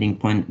the ending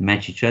point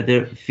match each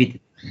other, fit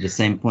the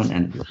same point,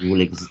 and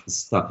will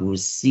stop. Will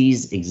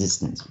cease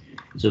existence.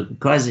 So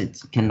because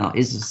it cannot,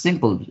 it's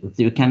simple,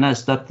 you cannot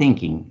stop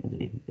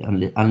thinking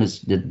unless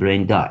the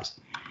brain dies.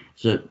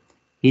 So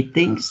he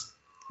thinks,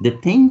 the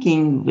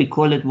thinking, we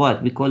call it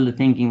what? We call the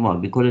thinking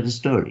what? We call it a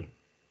story,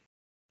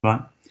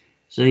 right?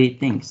 So he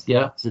thinks.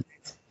 Yeah. So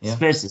that's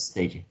first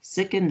stage.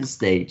 Second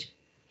stage,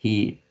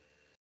 he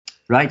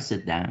writes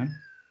it down.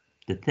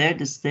 The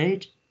third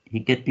stage, he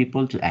get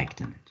people to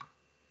act on it.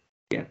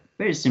 Yeah,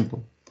 very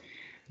simple.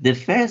 The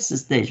first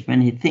stage,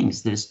 when he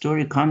thinks, the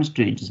story comes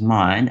to his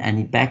mind and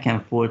he back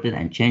and forth it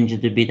and change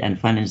it a bit and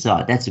finally says,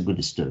 oh, that's a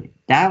good story.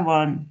 That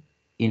one,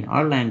 in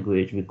our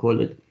language, we call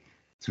it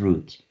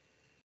truth.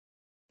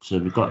 So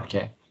we got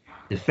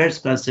the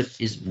first concept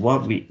is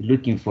what we're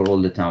looking for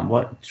all the time.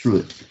 What?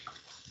 Truth.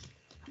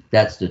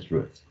 That's the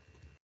truth.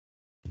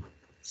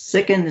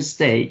 Second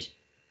stage,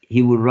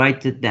 he will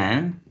write it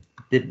down.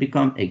 That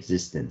become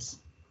existence.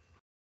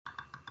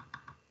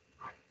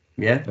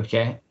 Yeah.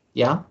 Okay.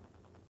 Yeah.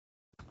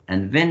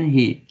 And when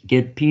he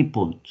get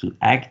people to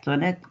act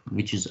on it,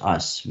 which is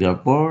us, we are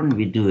born,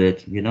 we do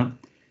it, you know,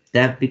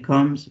 that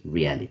becomes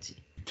reality.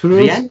 Truth,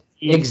 reality,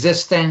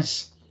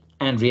 existence,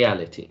 and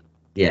reality.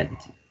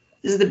 Reality.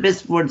 This is the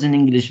best words in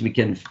English we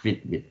can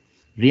fit with.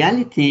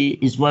 Reality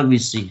is what we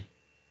see,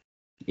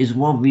 is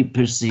what we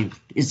perceive,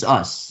 it's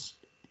us.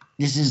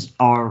 This is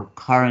our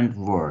current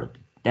world.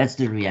 That's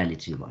the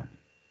reality one.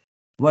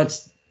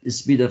 What's the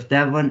speed of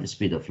that one? The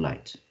speed of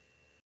light.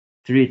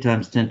 3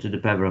 times 10 to the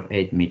power of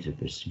 8 meters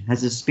per second.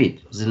 Has a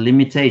speed. It's a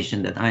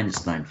limitation that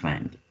Einstein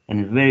found.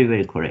 And very,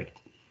 very correct.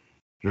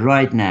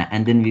 Right now,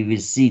 and then we will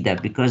see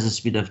that because the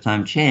speed of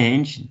time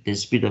changed, the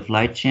speed of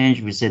light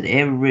changed, we said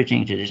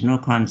everything, there's no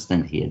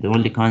constant here. The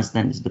only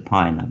constant is the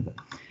pi number.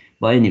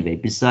 But anyway,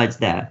 besides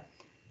that,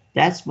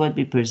 that's what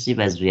we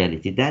perceive as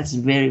reality. That's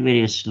very,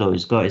 very slow.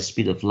 It's got a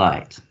speed of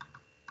light.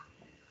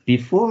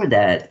 Before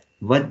that,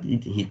 what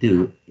did he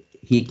do?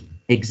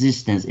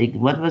 Existence.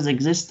 What was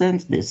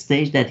existence? The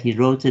stage that he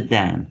wrote it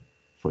down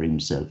for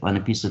himself on a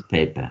piece of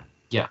paper.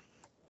 Yeah.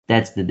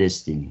 That's the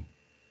destiny.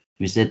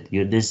 We said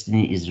your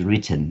destiny is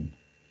written,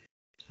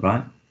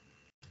 right?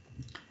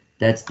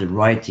 That's the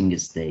writing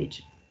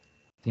stage.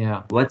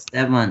 Yeah. What's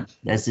that one?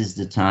 That is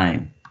the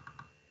time.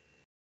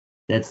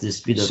 That's the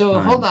speed of time.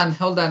 So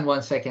hold on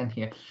 1 second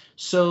here.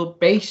 So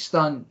based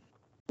on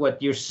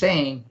what you're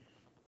saying,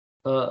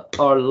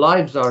 our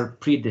lives are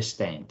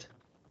predestined.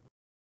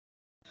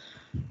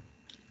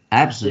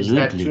 Absolutely. Is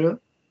that true?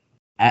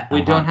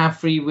 We don't have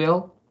free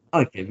will?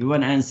 Okay, we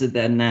want to answer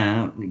that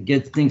now.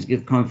 Things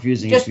get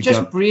confusing.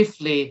 Just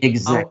briefly.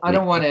 Exactly. I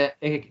don't want to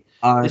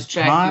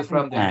distract you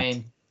from the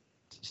main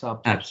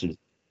subject. Absolutely.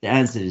 The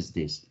answer is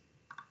this.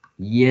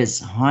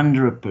 Yes,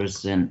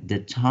 100%. The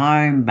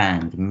time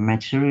band,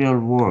 material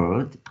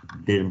world,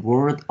 the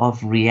world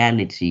of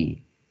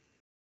reality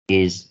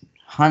is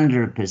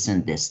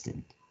 100%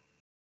 destined.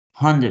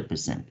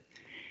 100%.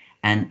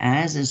 And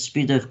as the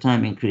speed of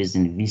time increases,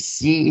 we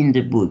see in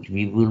the book,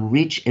 we will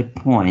reach a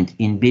point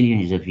in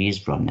billions of years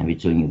from now, we're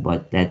talking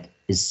about that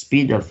the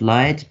speed of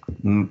light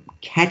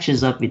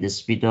catches up with the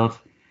speed of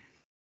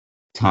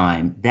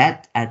time.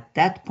 That at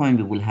that point,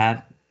 we will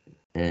have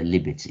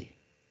liberty.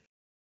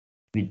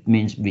 It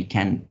means we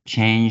can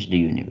change the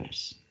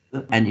universe.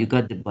 And you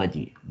got the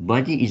body.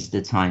 Body is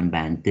the time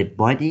band. The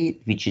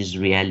body, which is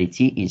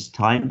reality, is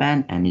time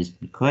band, and is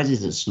because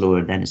it's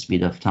slower than the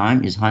speed of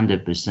time, is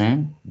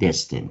 100%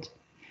 destined.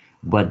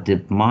 But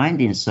the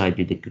mind inside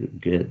you,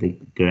 the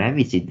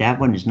gravity, that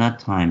one is not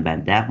time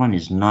band. That one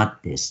is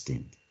not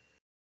destined.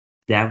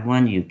 That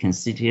one you can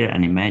sit here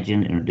and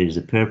imagine there's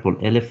a purple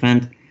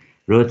elephant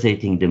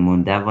rotating the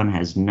moon. That one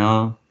has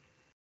no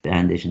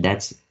foundation.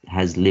 That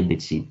has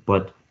liberty.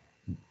 But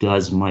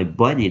does my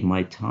body,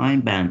 my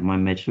time band, my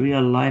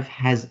material life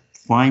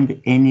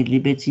find any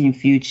liberty in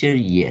future?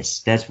 Yes,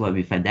 that's what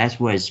we find. That's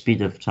why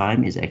speed of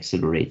time is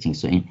accelerating.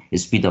 So in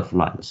speed of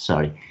light,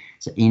 sorry.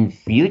 So in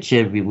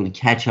future, we will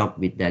catch up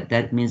with that.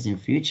 That means in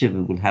future,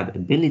 we will have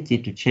ability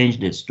to change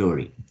the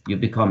story. You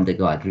become the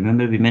God.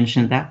 Remember we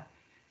mentioned that?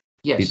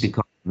 Yes. We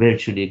become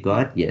virtually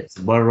God, yes.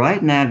 But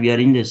right now we are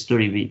in the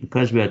story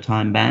because we are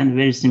time bound,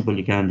 very simple,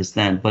 you can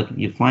understand. But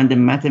you find the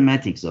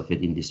mathematics of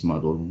it in this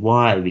model.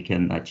 Why we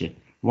can achieve,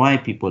 why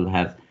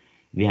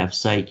we have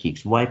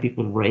psychics, why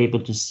people were able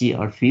to see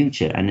our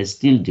future, and they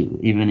still do.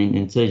 Even in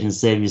intelligence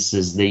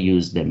services, they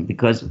use them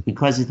because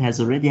it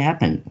has already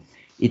happened.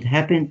 It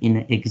happened in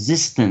an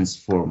existence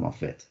form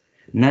of it,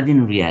 not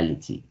in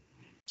reality.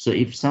 So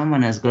if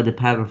someone has got a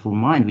powerful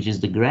mind, which is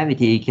the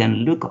gravity, he can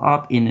look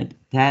up in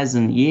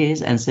 1,000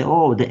 years and say,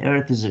 oh, the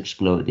earth is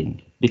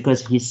exploding,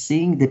 because he's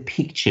seeing the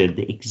picture,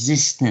 the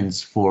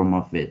existence form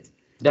of it.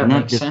 That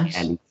not makes the sense.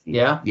 reality.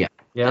 Yeah.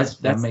 That's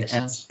that makes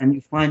sense. And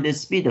you find the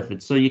speed of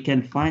it. So you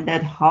can find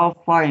out how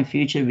far in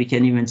future we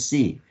can even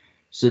see.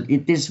 So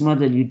in this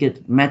model, you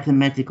get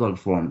mathematical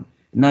form,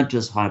 not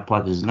just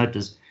hypothesis, not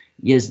just,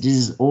 yes, this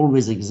is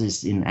always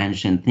exists in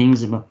ancient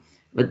things,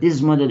 but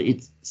this model,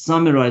 it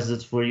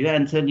summarizes for you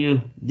and tell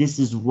you this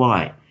is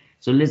why.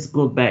 So let's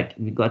go back.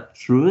 We got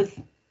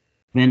truth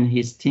when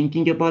he's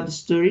thinking about the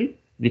story.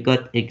 We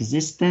got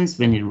existence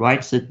when he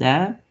writes it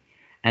down.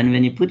 And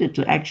when you put it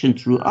to action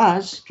through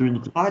us, through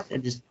the part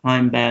that is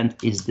time bound,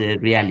 is the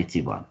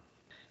reality one.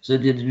 So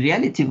the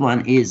reality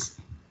one is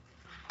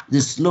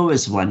the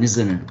slowest one,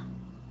 isn't it?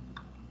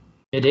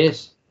 It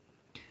is.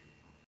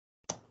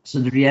 So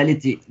the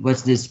reality,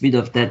 what's the speed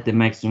of that? The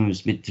maximum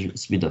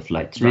speed of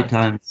light, 3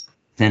 times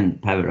 10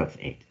 power of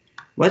 8.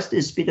 What's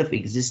the speed of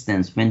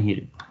existence when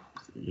he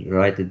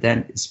write it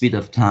down? Speed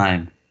of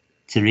time,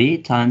 3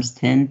 times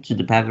 10 to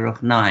the power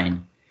of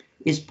 9.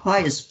 Is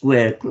pi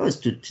square close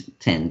to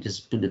 10?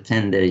 Just put the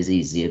 10 there is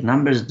easier.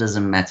 Numbers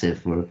doesn't matter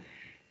for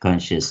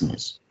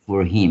consciousness,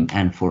 for him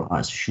and for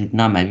us. Should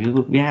not matter.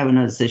 We have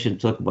another session to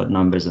talk about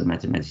numbers and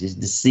mathematics.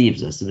 It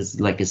deceives us. It's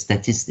like a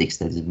statistics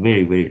that is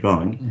very, very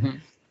wrong. Mm-hmm.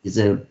 It's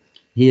a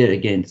here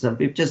again. So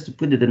just to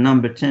put it, the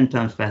number 10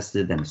 times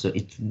faster than, so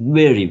it's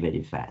very,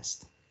 very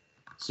fast.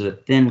 So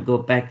then go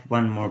back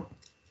one more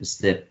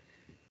step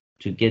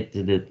to get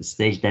to the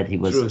stage that he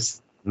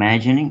was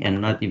imagining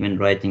and not even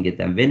writing it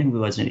down. When he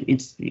was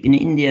it's in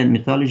Indian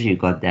mythology, you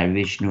got there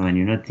Vishnu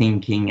and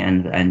thinking,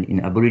 and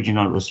in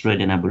Aboriginal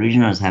Australian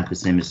Aboriginals have the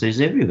same. So it's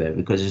everywhere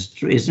because it's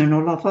true. It's in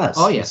all of us.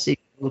 Oh yes,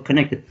 we're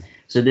connected.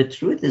 So the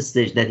truth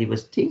stage that he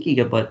was thinking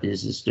about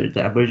this story,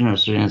 the Aboriginal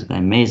Australians got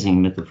an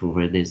amazing metaphor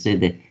where they say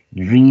the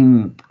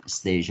dream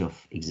stage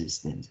of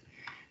existence.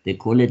 They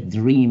call it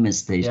dream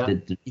stage. Yeah.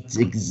 It's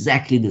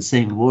exactly the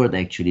same word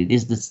actually.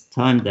 This is the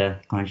time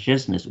that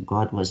consciousness,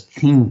 God was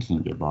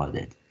thinking about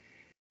it.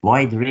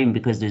 Why dream?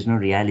 Because there's no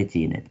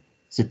reality in it.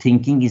 So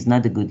thinking is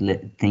not a good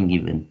thing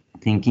even.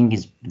 Thinking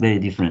is very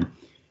different.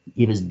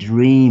 He was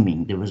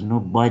dreaming. There was no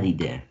body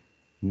there,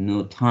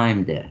 no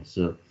time there.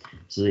 So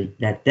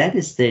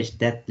that stage,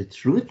 that the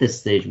truth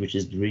stage, which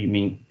is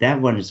dreaming,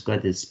 that one has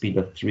got a speed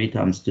of 3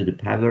 times to the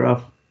power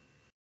of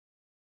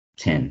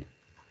 10.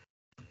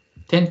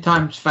 10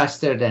 times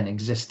faster than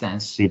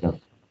existence. Speed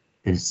of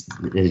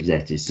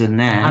exactly. So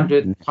now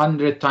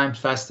 100 times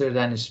faster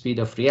than the speed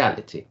of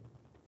reality.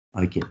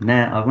 Okay,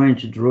 now I want you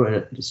to draw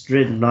a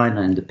straight line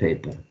on the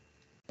paper.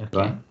 Okay.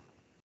 Right?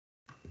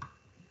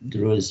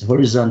 Draw a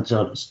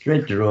horizontal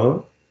straight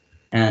draw,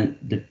 and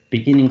the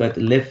beginning of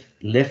the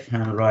left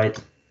hand right,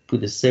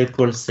 put a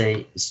circle,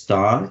 say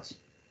start,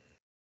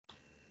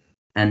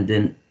 and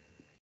then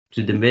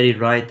to the very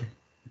right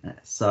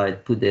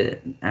side put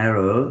an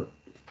arrow,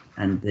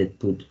 and then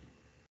put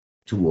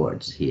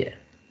towards here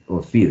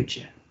or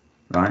future,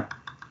 right?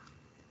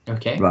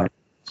 Okay. Right.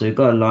 So you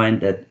got a line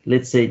that,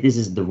 let's say this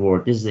is the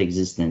word, this is the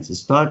existence, the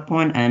start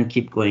point, and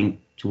keep going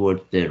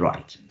towards the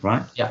right,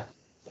 right? Yeah.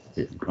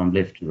 From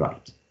left to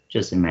right.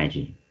 Just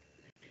imagine.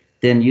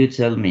 Then you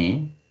tell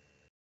me,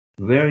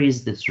 where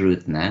is the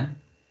truth now?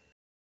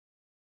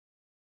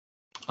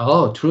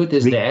 Oh, truth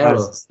is 3 the cars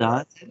arrow.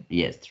 started.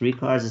 Yes, 3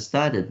 cars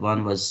started.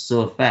 One was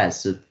so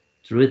fast. So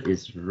truth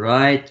is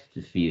right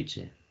to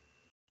future.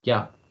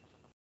 Yeah.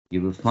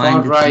 You will find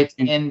far the right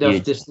truth end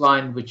of this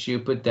line, which you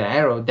put the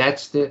arrow,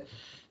 that's the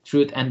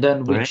truth, and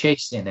then we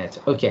chase in it.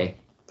 Okay.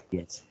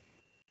 Yes.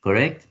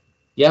 Correct?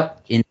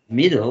 Yep. In the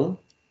middle,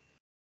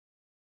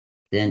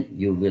 then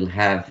you will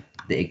have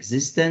the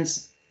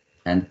existence,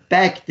 and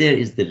back there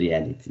is the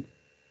reality.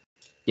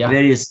 Yeah.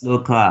 Very slow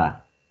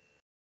car.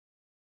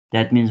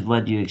 That means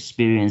what you're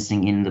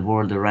experiencing in the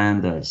world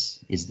around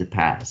us is the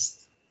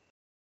past.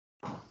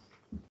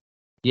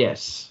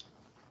 Yes.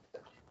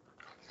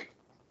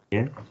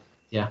 Yeah?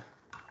 Yeah.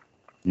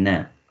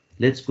 Now,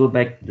 let's go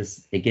back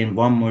this again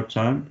one more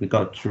time. We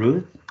got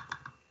truth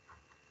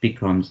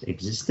becomes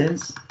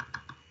existence,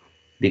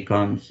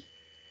 becomes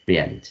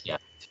reality. Yeah.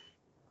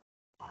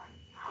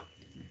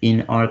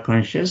 In our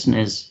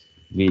consciousness,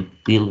 we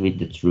deal with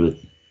the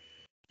truth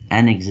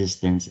and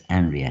existence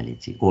and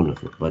reality, all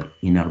of it. But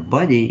in our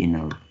body, in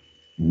our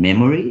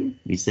memory,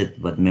 we said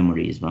what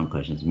memory is, one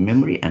consciousness.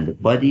 Memory and the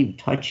body,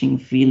 touching,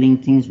 feeling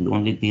things, we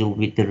only deal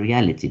with the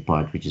reality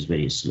part, which is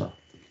very slow.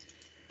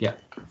 Yeah.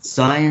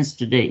 Science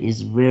today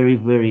is very,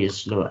 very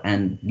slow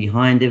and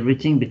behind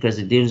everything because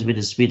it deals with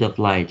the speed of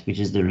light, which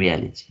is the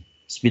reality.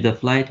 Speed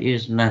of light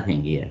is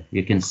nothing here.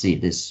 You can see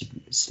this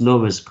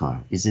slowest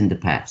car is in the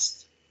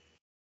past.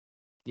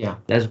 Yeah.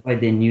 That's why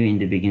they knew in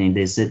the beginning.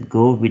 They said,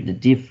 go with the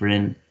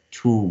different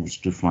tools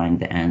to find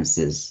the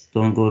answers.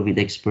 Don't go with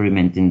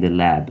experiment in the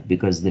lab,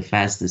 because the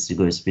fastest you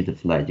go speed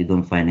of light, you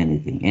don't find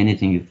anything.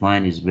 Anything you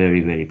find is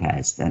very, very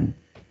fast and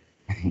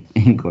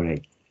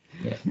incorrect.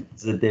 Yeah.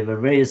 So they were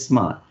very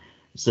smart.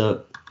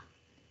 So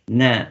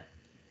now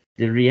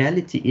the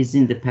reality is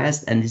in the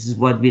past, and this is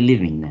what we're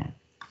living now.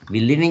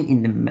 We're living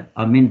in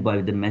the,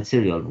 by the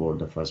material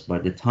world of us, by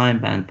the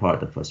time-bound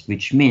part of us,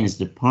 which means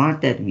the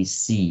part that we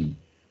see.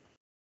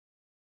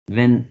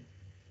 When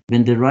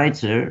the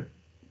writer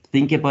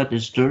think about the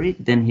story,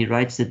 then he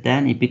writes it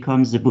down, it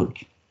becomes a book,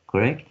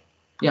 correct?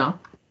 Yeah.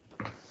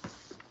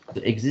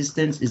 The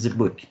existence is a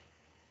book,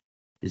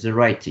 is a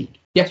writing.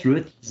 Yeah.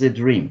 Truth is a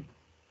dream.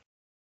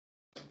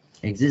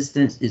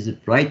 Existence is a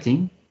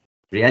writing,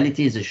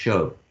 reality is a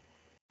show.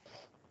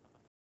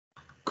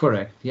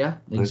 Correct. Yeah,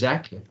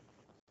 exactly.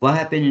 What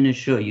happened in a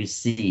show? You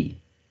see,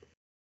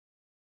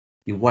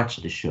 you watch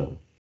the show.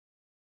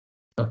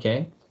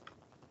 Okay.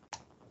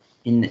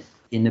 In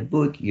in a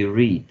book you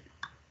read,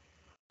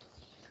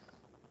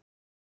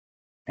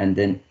 and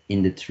then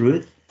in the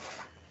truth,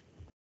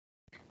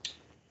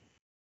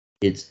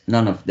 it's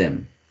none of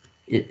them.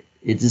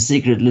 It's a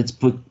secret. Let's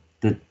put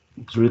the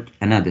truth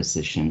another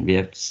session. We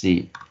have to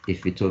see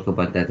if we talk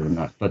about that or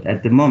not. But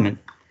at the moment,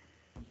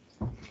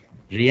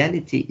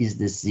 reality is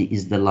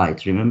the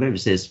light. Remember, we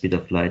say speed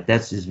of light.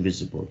 That is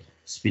visible.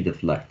 Speed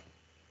of light.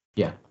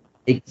 Yeah.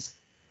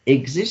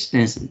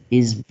 Existence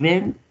is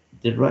when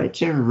the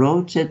writer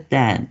wrote it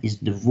down. Is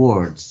the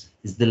words.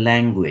 Is the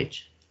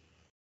language.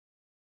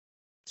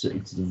 So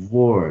it's the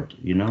word.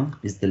 You know,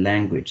 is the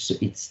language. So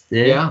it's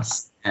the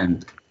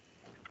sand.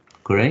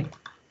 Correct.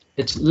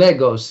 It's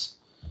Legos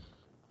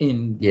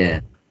in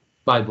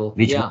Bible.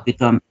 Which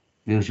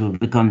will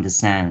become the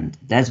sand.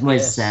 That's why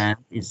sand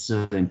is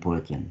so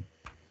important.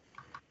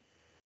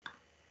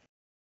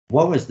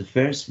 What was the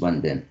first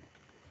one then?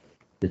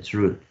 The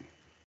truth.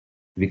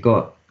 We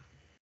got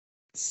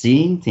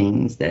seeing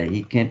things that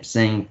he kept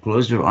saying,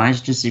 close your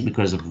eyes to see,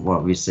 because of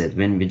what we said.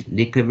 When we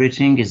look,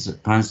 everything is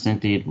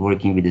constantly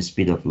working with the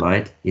speed of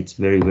light. It's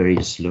very,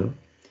 very slow.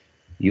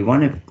 You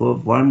want to go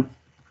one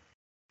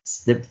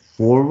step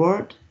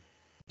forward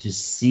to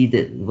see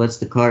that what's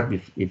the car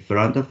in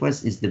front of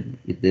us is the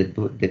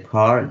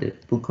car, the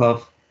book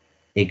of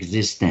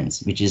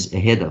existence, which is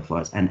ahead of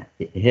us, and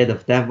ahead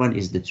of that one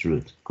is the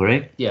truth.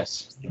 Correct?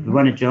 Yes. If you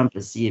want to jump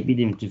and see a bit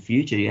into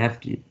future, you have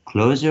to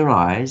close your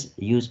eyes,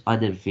 use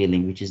other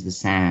feeling, which is the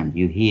sound.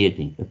 You hear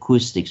the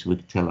acoustics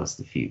would tell us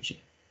the future.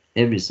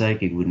 Every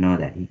psychic would know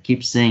that. He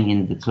keeps saying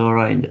in the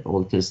Torah, in the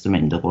Old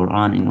Testament, in the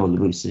Quran, in all the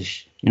books,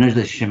 you know,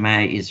 the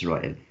Shema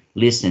Israel.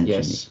 Listen to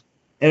me.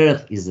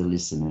 Earth is a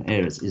listener.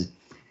 Earth is.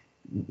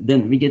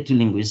 Then we get to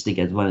linguistic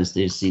advance.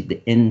 They see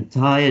the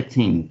entire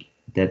thing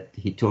that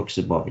he talks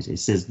about. It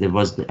says there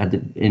was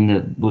in the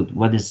book,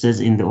 what it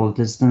says in the Old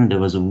Testament, there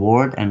was a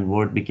word, and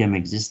word became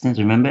existence.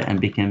 Remember, and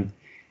became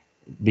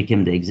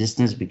the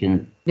existence.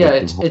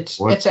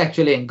 It's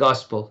actually in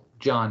Gospel.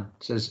 John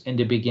says in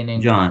the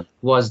beginning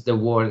was the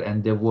word,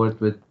 and the word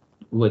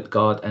with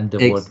God, and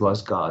the word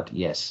was God.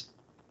 Yes,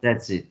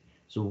 that's it.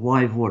 So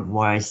why word?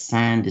 Why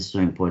sand is so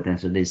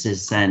important? So they say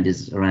sand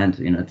is around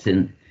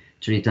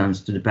 3 times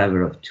to the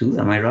power of 2.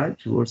 Am I right?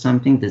 2 or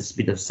something. The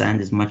speed of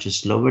sand is much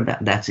slower.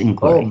 That's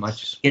incorrect.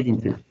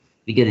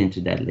 We get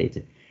into that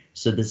later.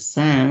 So the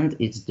sand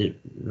is the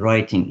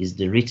writing, is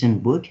the written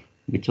book.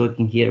 We're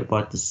talking here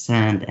about the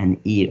sand and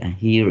ear and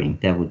hearing.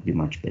 That would be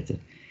much better.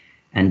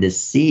 And the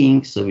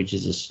seeing, so which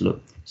is a slow.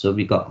 So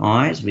we got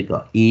eyes, we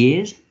got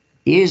ears.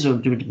 Ears are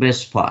the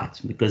best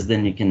part, because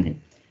then you can.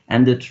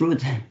 And the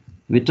truth,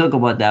 we talk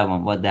about that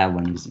one. What that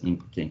one is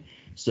important.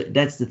 So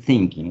that's the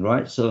thinking,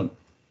 right? So.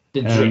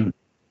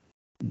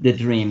 The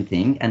dream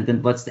thing, and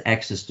then what's the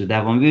access to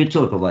that one? We'll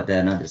talk about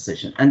that another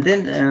session. And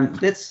then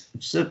this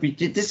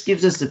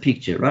gives us a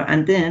picture, right?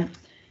 And then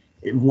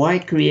why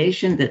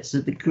creation? That's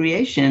the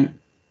creation.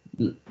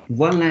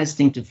 One last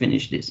thing to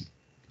finish this.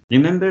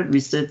 Remember, we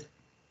said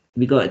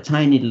we got a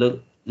tiny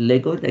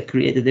Lego that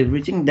created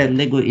everything. That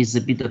Lego is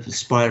a bit of a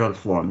spiral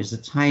form. It's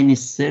a tiny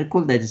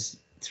circle that is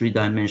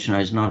 3-dimensional.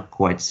 It's not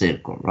quite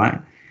circle,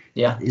 right?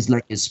 Yeah, it's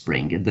like a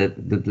spring.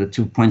 The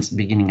 2 points,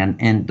 beginning and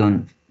end,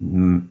 don't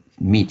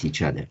meet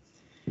each other.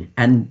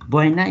 And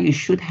by now you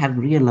should have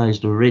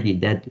realized already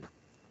that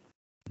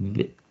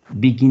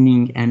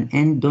beginning and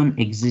end don't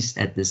exist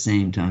at the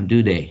same time,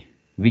 do they?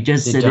 We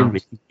just said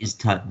everything is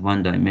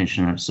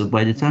one-dimensional. So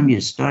by the time you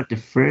start the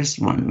first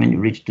one, when you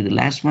reach to the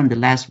last one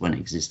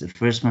exists. The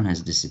first one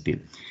has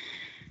disappeared.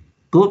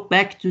 Go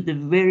back to the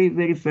very,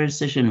 very first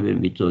session when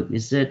we talked. We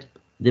said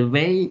the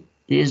way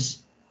this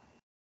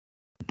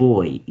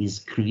boy is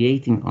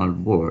creating our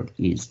world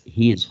is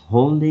he is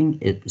holding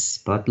a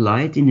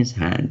spotlight in his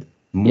hand,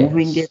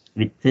 moving it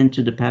with 10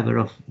 to the power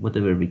of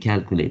whatever we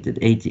calculated,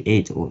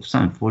 88 or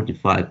some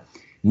 45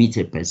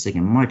 meter per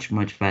second, much,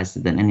 much faster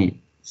than any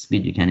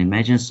speed you can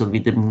imagine. So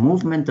with the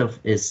movement of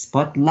a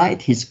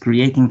spotlight, he's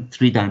creating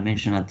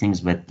 3-dimensional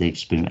things that they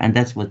experience. And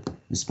that's what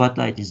the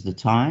spotlight is, the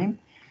time.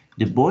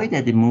 The boy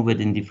that they move it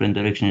in different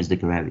directions is the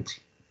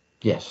gravity.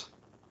 Yes.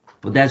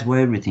 But that's where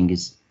everything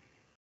is.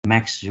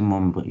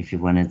 Maximum, if you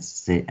want to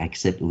say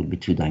accept, it would be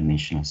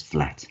 2-dimensional,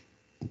 flat.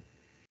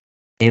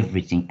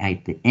 Everything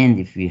at the end,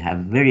 if you have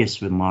very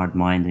smart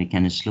mind and you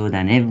can slow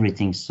down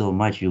everything so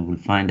much, you will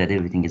find that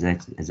everything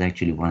is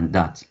actually one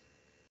dot.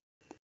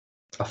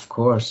 Of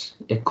course,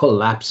 it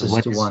collapses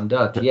to one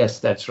dot. Yes,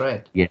 that's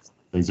right. Yes,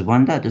 it's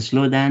one dot. To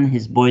slow down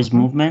his boy's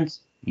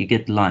movements, you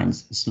get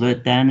lines. Slow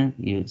it down,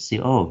 you see,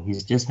 oh,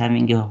 he's just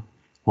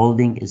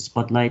holding a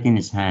spotlight in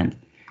his hand.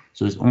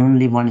 So it's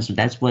only one. So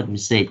that's what we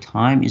say.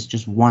 Time is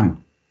just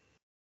one.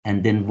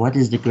 And then what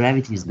is the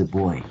gravity is the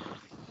boy.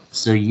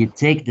 So you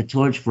take the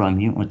torch from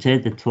him or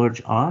take the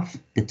torch off,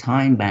 the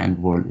time band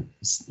world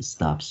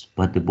stops,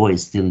 but the boy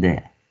is still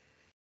there.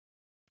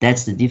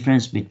 That's the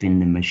difference between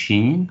the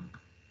machine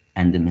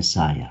and the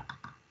Messiah.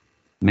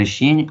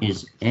 Machine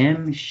is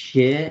M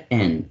share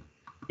N.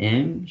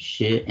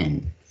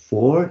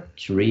 4,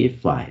 3,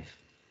 5.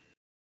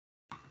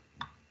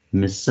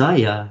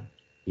 Messiah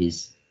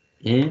is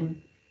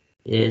M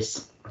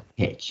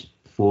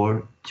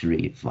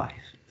 435.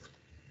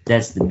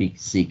 That's the big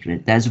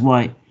secret. That's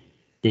why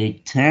they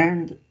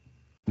turned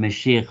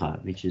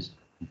Meshicha, which is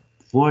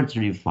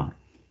 435,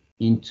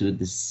 into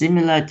the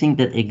similar thing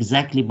that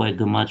exactly by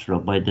gematria,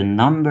 by the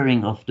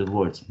numbering of the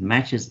words,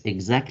 matches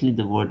exactly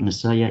the word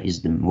Messiah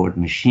is the word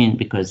machine,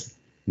 because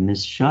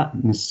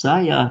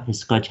Messiah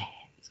has got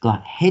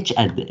H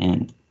at the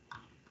end.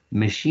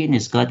 Machine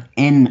has got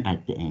N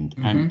at the end.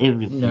 And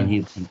everyone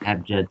here in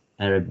Abjad,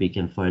 Arabic,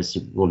 and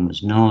Farsi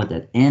almost know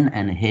that N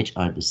and H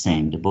are the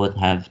same. They both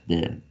have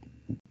the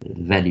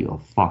value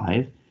of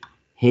 5.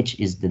 H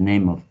is the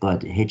name of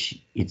God. H,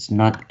 it's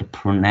not a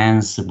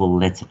pronounceable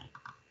letter.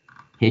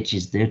 H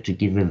is there to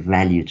give a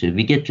value to it.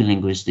 We get to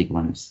linguistic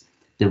ones.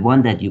 The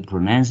one that you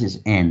pronounce is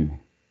N.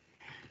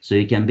 So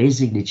you can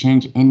basically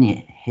change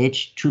any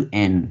H to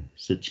N.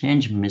 So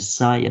change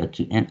Messiah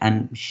to N.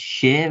 And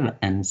Shev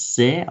and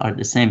Se are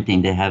the same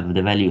thing. They have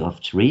the value of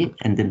 3.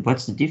 And then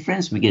what's the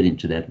difference? We get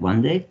into that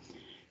one day.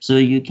 So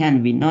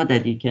we know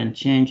that you can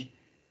change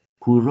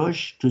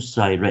Kurosh to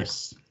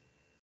Cyrus.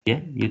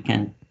 Yeah, you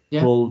can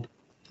hold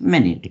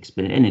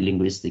any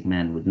linguistic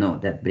man would know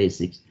that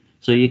basics.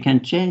 So you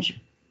can change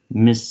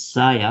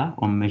Messiah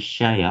or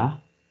Messiah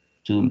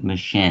to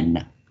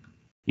Meshen.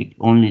 You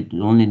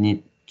only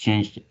need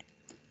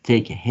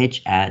take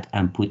H add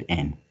and put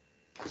N.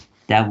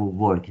 That will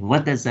work.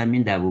 What does that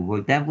mean? That will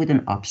work. That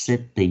wouldn't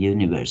upset the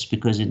universe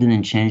because you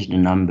didn't change the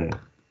number.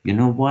 You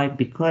know why?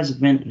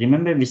 Because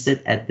remember we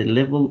said at the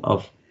level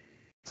of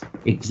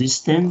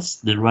existence,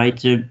 the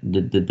writer,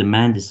 the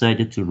man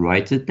decided to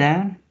write it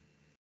down.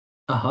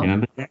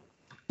 Remember that?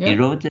 Yeah. He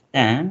wrote it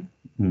down.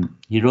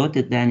 He wrote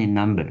it down in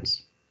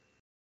numbers.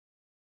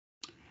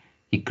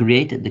 He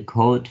created the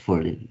code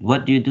for it.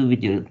 What do you do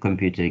with your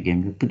computer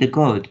game? You put the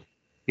code.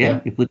 Yeah.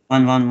 You put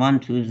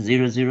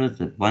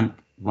 1112000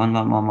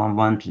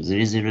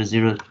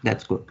 111112000.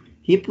 That's good.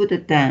 He put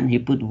it down. He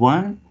put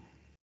 1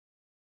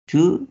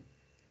 2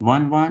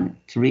 1 1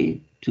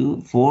 3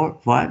 2 4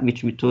 5,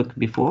 which we talked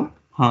before.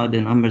 How the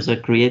numbers are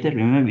created.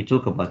 Remember we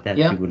talked about that.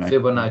 Yeah,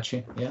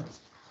 Fibonacci. Yeah.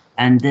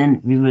 And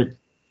then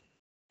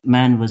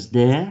man was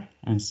there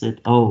and said,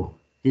 "Oh,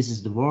 this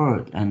is the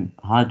word, and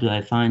how do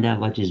I find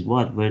out what is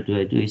what? Where do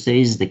I do?" He says,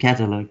 "This is the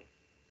catalog."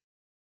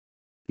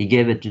 He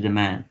gave it to the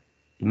man.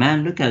 The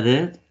man looked at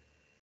it.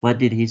 What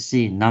did he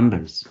see?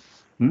 Numbers.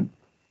 And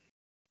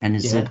he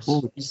said,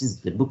 "Oh, this is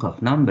the book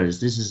of numbers.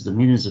 This is the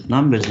meanings of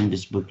numbers in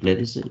this booklet."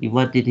 He said,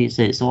 what did he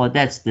say? So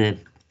that's the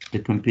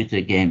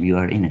computer game. You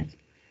are in it.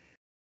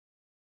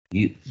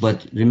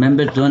 But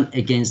remember, don't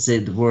again say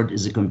the word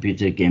is a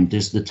computer game.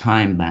 There's the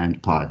time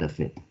band part of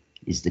it.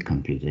 Is the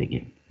computer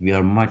game. We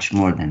are much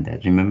more than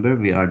that. Remember,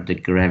 we are the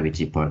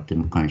gravity part,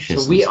 the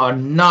consciousness. So we are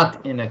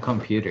not in a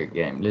computer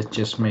game. Let's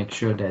just make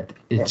sure that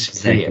it's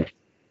clear.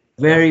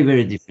 Very,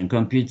 very different.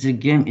 Computer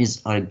game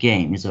is our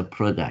game, is our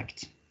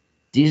product.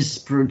 This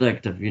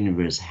product of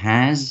universe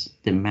has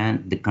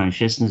the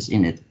consciousness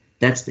in it.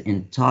 That's the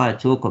entire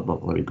talk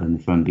about origami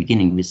from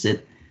beginning. We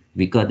said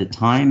we got a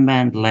time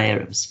band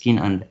layer of skin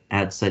on the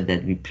outside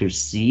that we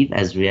perceive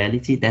as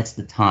reality. That's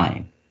the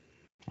time.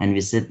 And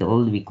we said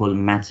all we call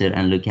matter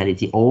and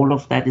locality, all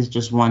of that is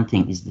just one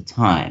thing, is the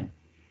time.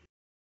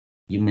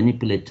 You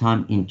manipulate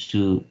time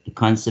into the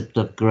concept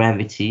of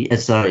gravity,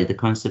 the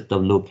concept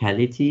of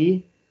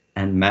locality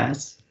and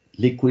mass,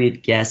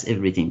 liquid, gas,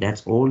 everything.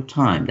 That's all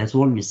time. That's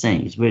all we're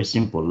saying. It's very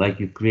simple. Like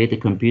you create a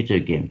computer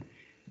game.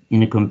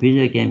 In a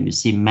computer game, you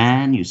see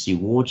man, you see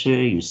water,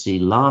 you see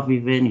love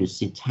even, you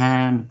see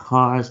time,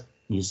 cars,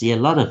 you see a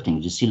lot of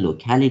things. You see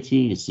locality,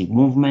 you see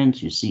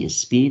movement, you see a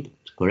speed,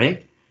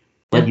 correct?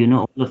 But you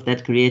know all of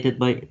that created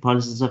by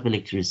pulses of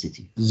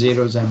electricity.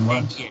 Zeros and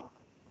ones.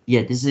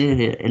 Yeah, this is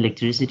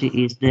electricity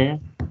is the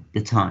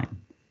time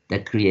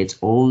that creates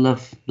all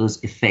of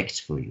those effects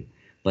for you.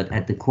 But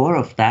at the core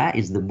of that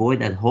is the boy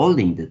that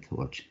holding the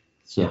torch.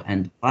 So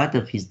and part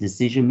of his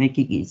decision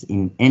making is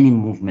in any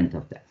movement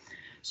of that.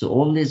 So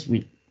all this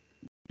we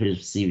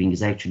perceiving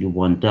is actually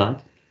one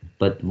dot.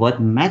 But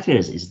what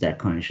matters is that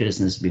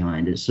consciousness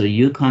behind it. So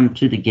you come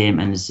to the game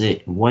and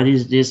say, "What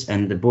is this?"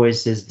 And the boy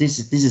says, "This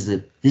is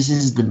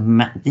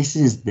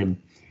the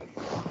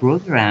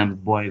program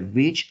by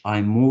which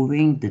I'm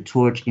moving the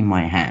torch in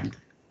my hand."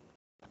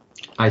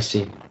 I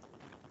see.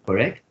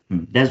 Correct.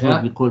 That's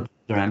what we call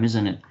program,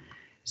 isn't it?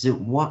 So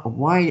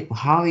why?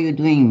 How are you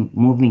doing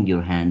moving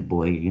your hand,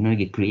 boy? You know,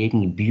 you're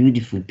creating a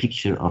beautiful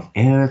picture of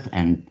earth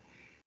and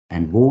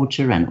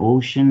water and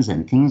oceans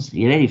and things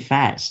very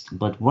fast.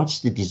 But what's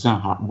the design?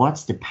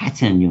 What's the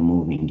pattern you're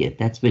moving it?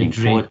 That's very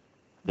important.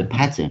 The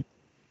pattern.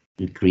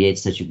 It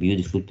creates such a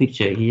beautiful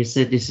picture. He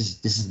said, this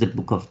is the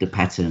book of the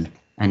pattern.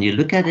 And you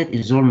look at it,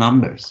 it's all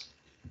numbers.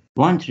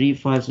 1, 3,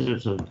 5,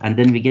 6, and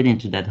then we get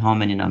into that how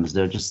many numbers?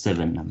 There are just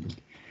 7 numbers.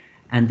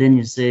 And then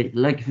you say,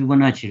 like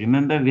Fibonacci,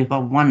 remember we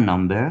got one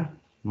number,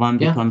 1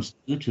 becomes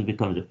 2, 2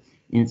 becomes 2.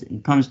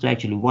 It comes to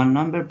actually one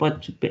number,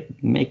 but to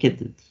make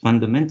it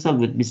fundamental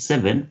would be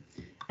 7.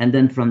 And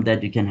then from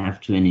that you can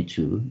have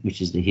 22, which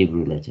is the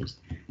Hebrew letters.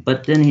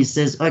 But then he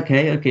says,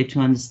 okay, to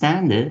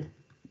understand it,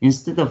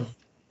 instead of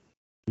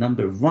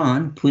number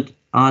 1, put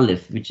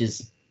Aleph, which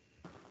is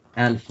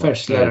alpha.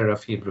 First letter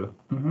of Hebrew.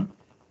 Mm-hmm.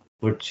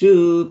 For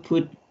 2,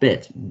 put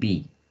bet,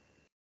 B,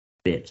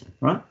 beta,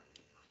 right?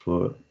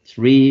 For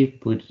 3,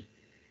 put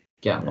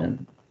Gamma.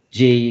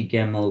 J,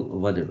 gamma,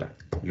 whatever,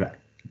 right?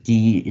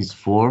 D is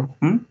 4,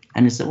 and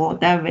it's well,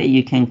 that way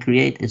you can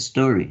create a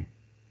story.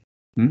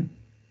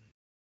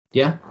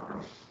 Yeah.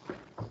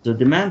 So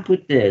the man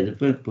put there, the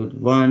book put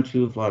 1,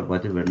 2, 4,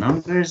 whatever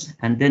numbers,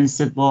 and then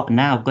said, well,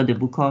 now I've got a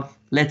book of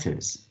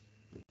letters.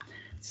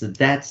 So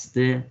that's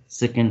the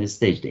second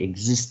stage, the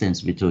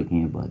existence we're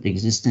talking about. The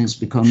existence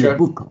becomes a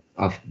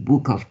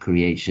book of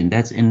creation.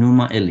 That's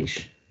Enuma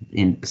Elish.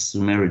 In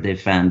Sumer, they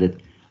found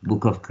it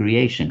book of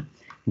creation.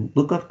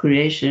 Book of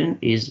creation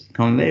is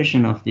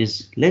conversion of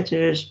these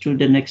letters to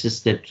the next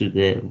step, to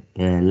the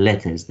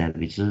letters that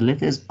which the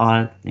letters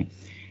are.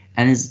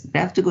 And they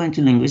have to go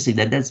into linguistics.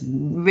 That's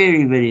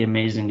very, very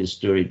amazing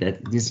story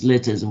that these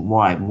letters,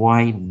 why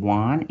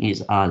 1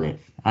 is Aleph.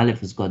 Aleph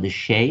has got a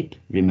shape,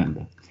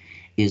 remember.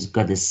 It's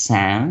got a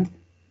sound,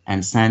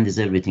 and sound is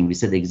everything. We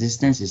said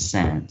existence is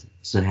sound,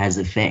 so it has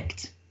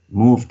effect,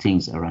 move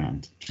things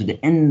around to the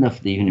end of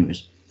the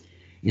universe.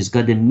 It's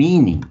got a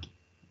meaning.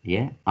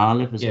 Yeah,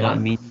 Aleph has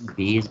got meaning,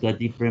 B has got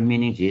different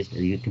meaning, G,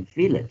 you can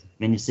feel it.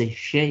 When you say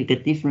She, you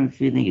get different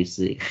feeling, you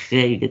say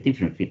She, you get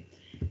different feeling.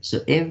 So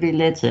every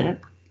letter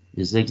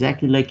is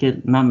exactly like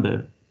a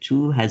number.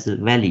 2 has a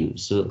value.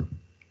 So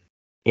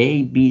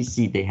A, B,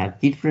 C, they have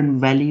different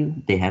value,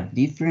 they have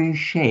different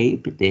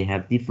shape, they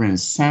have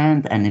different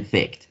sound and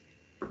effect,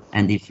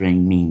 and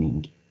different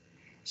meaning.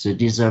 So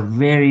these are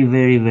very,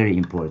 very, very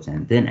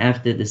important. Then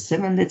after the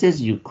 7 letters,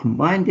 you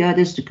combine the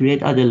others to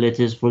create other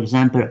letters. For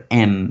example,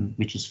 M,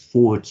 which is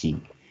 40.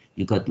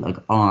 You got like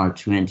R,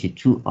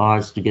 22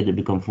 R's together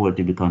become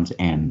 40, becomes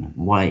M.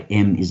 Why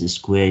M is a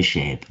square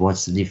shape?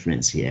 What's the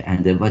difference here?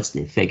 And then what's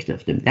the effect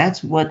of them?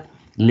 That's what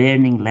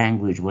learning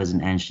language was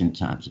in ancient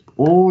times.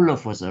 All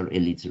of us are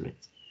illiterate.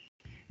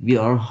 We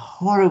are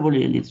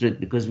horribly illiterate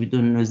because we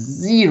don't know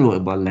zero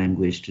about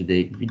language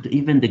today.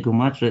 Even the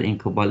Gematria in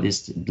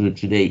Kabbalists do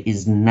today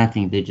is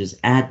nothing. They just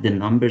add the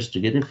numbers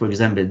together. For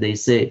example, they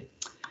say,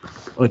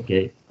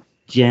 okay,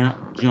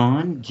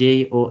 John,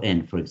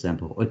 J-O-N, for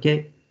example,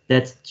 okay?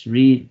 That's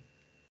 3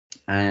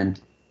 and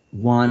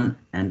 1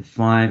 and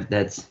 5,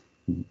 that's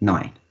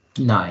 9.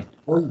 9.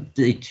 All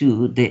they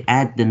do, they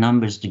add the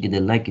numbers together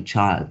like a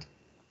child.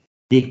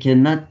 They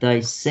cannot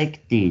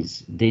dissect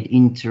these. They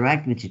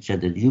interact with each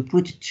other. You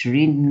put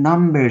 3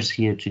 numbers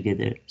here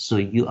together. So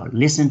you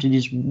listen to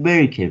this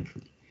very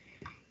carefully.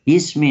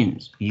 This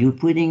means you're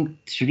putting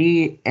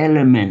 3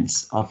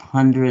 elements of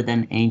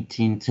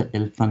 118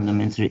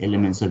 fundamental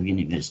elements of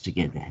universe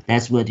together.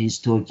 That's what he's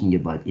talking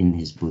about in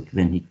his book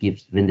when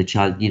the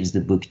child gives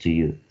the book to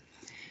you.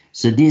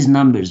 So these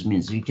numbers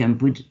means you can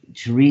put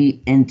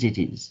 3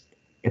 entities,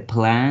 a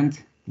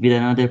plant with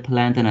another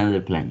plant and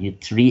another plant. You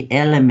 3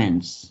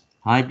 elements.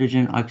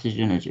 Hydrogen,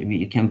 oxygen,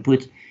 you can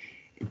put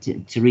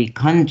 3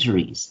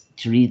 countries,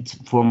 3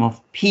 form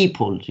of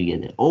people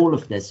together, all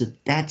of that. So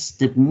that's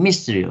the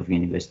mystery of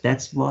universe.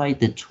 That's why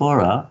the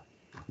Torah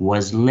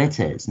was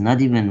letters, not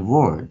even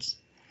words.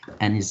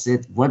 And he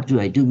said, what do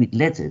I do with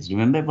letters?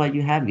 Remember what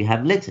you have? You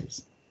have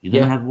letters. You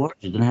don't have words,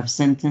 you don't have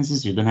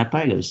sentences, you don't have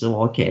paragraphs.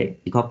 So, okay,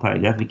 you got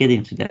paragraph. We get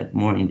into that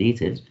more in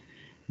details.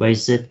 But he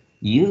said,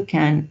 you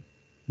can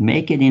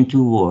make it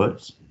into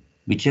words,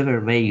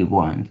 whichever way you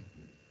want.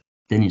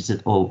 Then he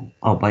said, oh,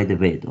 by the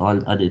way,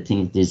 all other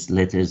things, these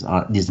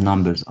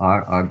numbers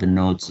are the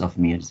notes of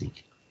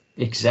music.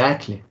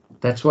 Exactly.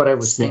 That's what I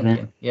was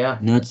thinking. Yeah.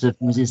 Notes of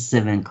music,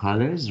 7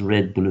 colors,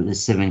 red, blue, the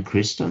 7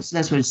 crystals.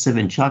 That's why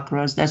 7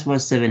 chakras. That's why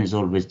 7 is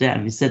always there.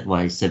 And we said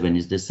why 7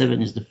 is the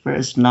 7 is the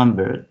first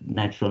number,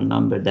 natural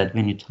number, that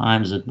when you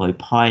times it by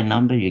pi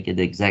number, you get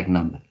the exact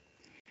number.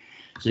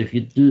 So if you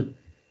do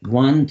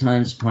 1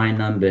 times pi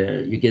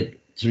number, you get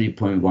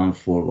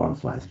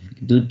 3.1415.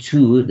 Do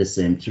 2, the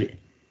same 3.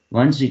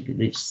 Once you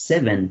reach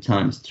 7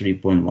 times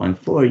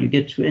 3.14, you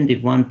get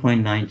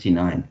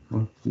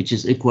 21.99, which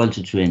is equal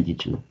to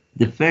 22.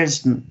 The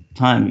first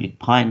time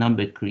pi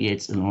number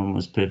creates an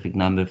almost perfect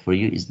number for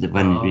you is the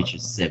one it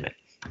reaches 7.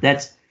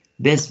 That's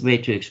best way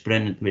to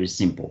explain it, very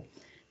simple.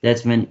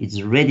 That's when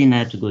it's ready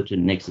now to go to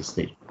the next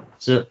stage.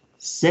 So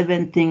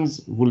 7 things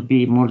will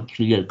be more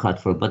clear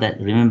cut for, but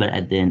remember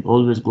at the end,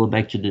 always go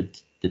back to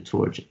the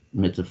torch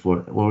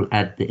metaphor, or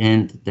at the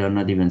end, they're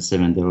not even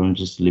 7, they're only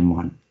just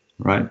 1,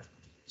 right?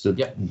 So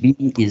B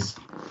is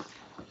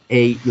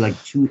A, like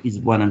 2 is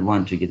 1 and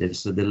 1 together.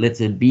 So the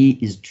letter B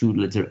is 2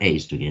 letter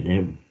A's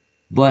together.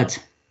 But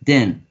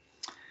then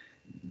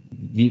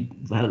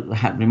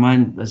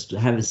remind us to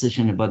have a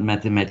session about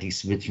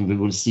mathematics, which we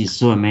will see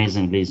so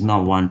amazingly. It's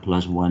not 1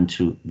 plus 1,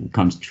 2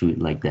 becomes 2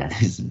 like that.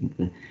 It's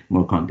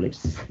more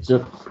complex.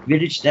 So we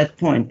reach that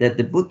point that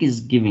the book is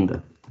giving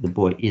the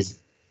boy is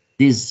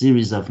this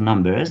series of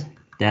numbers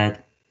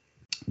that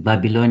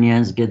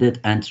Babylonians get it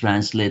and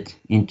translate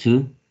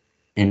into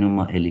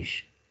Enuma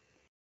Elish.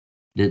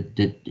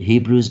 The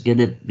Hebrews get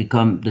it,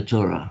 become the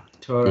Torah.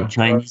 The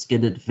Chinese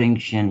get it, Feng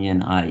Shen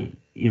Yan Ai.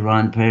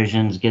 Iran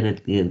Persians get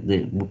it,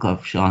 the book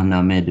of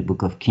Shahnameh, the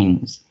book of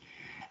Kings.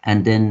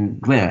 And then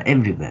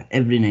everywhere,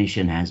 every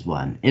nation has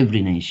one,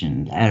 every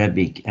nation,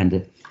 Arabic, and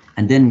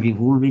then we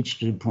will reach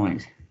to the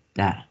point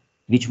that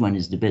which one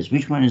is the best,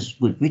 which one is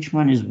good, which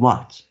one is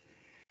what,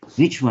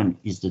 which one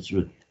is the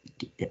truth.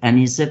 And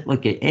he said,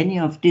 okay, any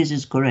of this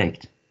is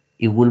correct.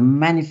 It will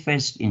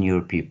manifest in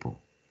your people.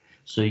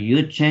 So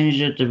you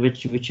change it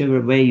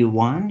whichever way you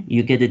want,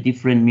 you get a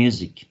different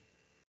music,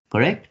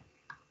 correct?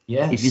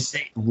 Yes. If you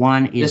say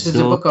one is this is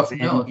the book of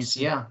notes,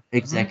 yeah.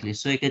 Exactly.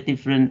 So you get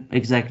different,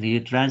 exactly.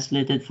 You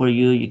translate it for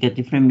you get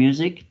different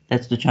music.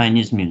 That's the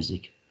Chinese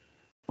music.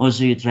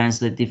 Also, you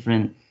translate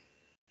different,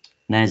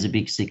 that's a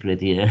big secret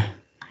here.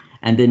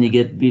 And then you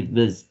get,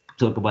 we'll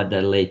talk about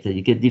that later.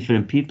 You get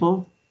different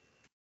people,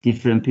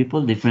 different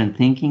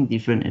thinking,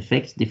 different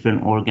effects,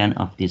 different organ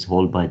of this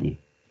whole body.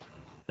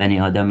 Bani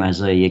Adam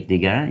Azay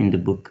Yekdigar, in the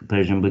book,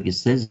 Persian book, it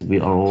says we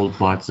are all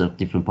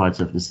different parts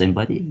of the same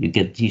body. You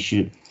get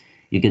tissue,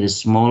 you get the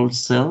small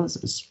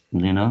cells,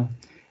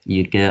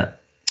 you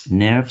get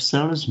nerve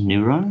cells,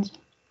 neurons,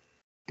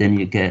 then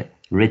you get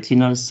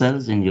retinal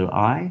cells in your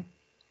eye,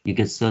 you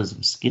get cells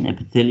of skin,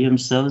 epithelium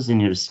cells in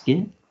your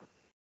skin,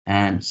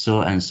 and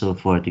so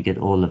forth. You get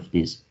all of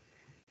these.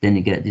 Then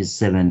you get these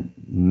 7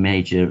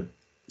 major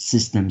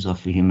systems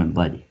of the human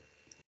body.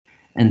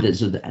 And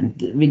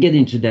we get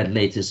into that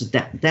later. So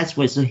that's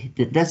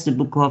the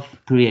book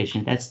of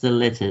creation. That's the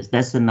letters.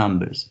 That's the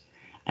numbers.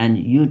 And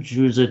you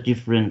choose a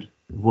different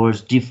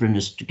words, to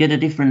get a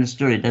different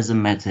story. It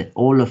doesn't matter.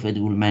 All of it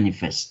will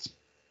manifest.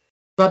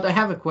 But I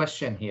have a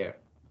question here.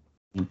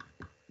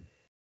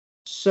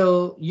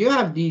 So you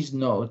have these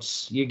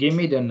notes. You give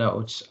me the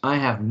notes. I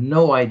have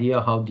no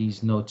idea how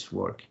these notes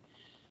work.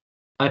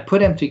 I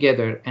put them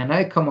together and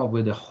I come up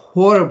with a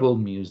horrible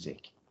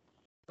music.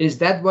 Is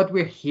that what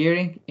we're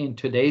hearing in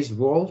today's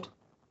world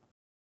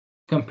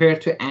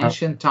compared to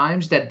ancient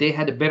times, that they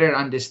had a better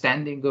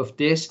understanding of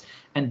this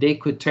and they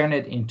could turn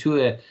it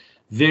into a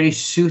very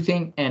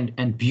soothing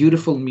and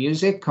beautiful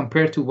music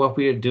compared to what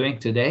we are doing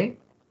today?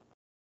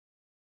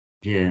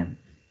 Yeah,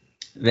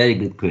 very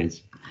good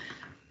quiz.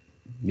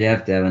 We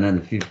have to have another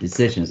 50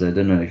 sessions. I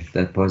don't know if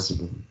that's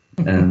possible.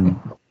 There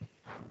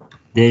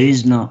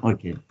is no,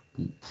 okay.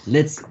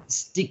 Let's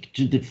stick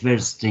to the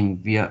first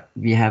thing.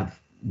 We have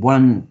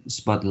one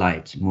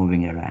spotlight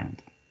moving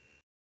around.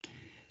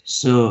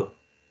 So,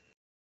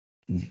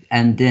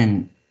 and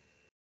then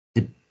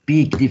the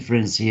big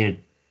difference here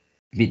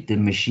with the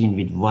machine,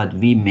 with what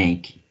we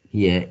make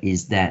here,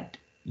 is that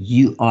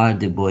you are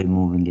the boy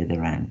moving it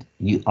around.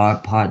 You are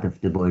part of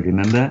the boy.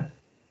 Remember?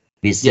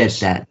 We said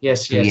that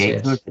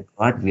creator, the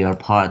God, we are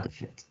part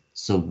of it.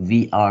 So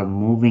we are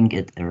moving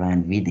it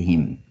around with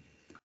him.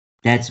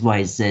 That's why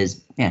it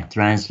says,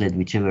 translate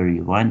whichever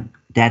you want.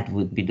 That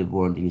would be the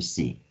world you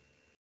see.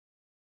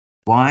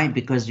 Why?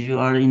 Because you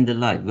are in the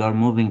light. We are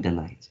moving the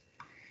light.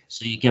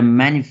 So you can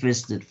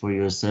manifest it for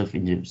yourself.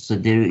 So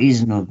there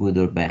is no good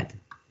or bad.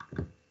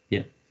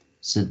 Yeah.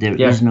 So there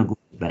is no good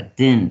or bad.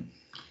 Then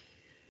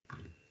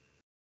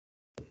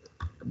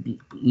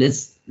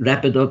let's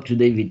wrap it up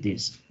today with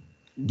this.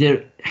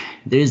 There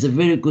is a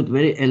very good,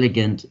 very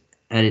elegant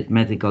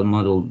arithmetical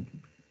model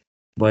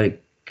by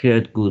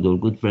Kurt Gödel,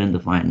 good friend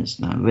of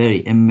Einstein,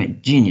 very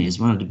genius,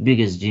 one of the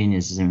biggest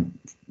geniuses in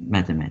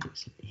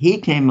mathematics. He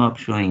came up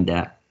showing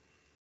that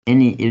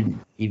any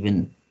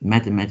even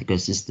mathematical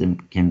system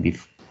can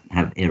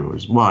have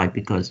errors. Why?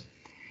 Because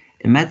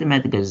a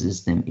mathematical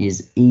system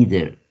is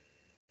either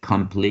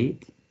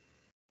complete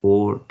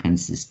or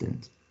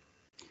consistent.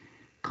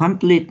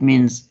 Complete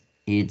means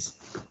it's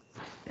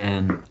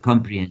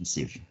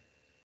comprehensive.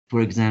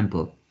 For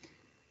example,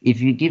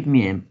 if you give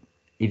me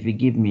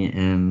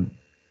a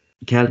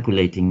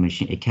calculating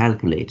machine, a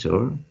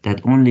calculator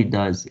that only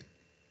does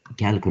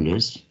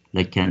calculus,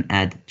 like can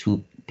add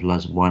 2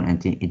 plus 1,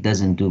 and it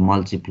doesn't do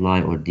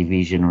multiply or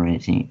division or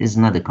anything, it's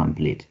not a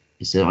complete.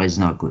 It's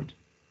not good.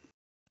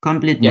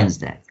 Complete means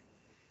that.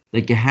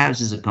 Like a house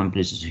is a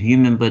complete, a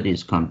human body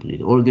is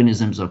complete,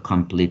 organisms are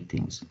complete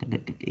things.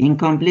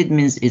 Incomplete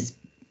means it's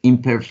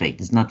imperfect,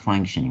 it's not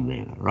functioning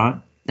very well, right?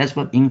 That's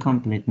what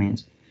incomplete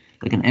means.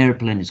 Like an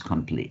airplane is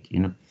complete,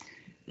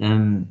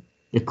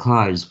 the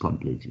car is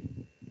complete.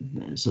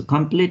 So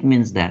complete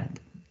means that.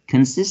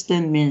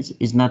 Consistent means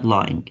is not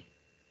lying.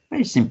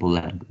 Very simple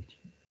language.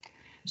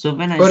 So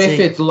when but if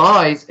it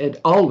lies, it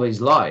always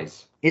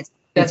lies.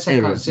 That's a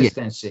errors,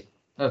 consistency.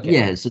 Yeah. Okay.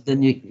 Yeah, so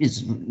then it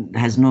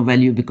has no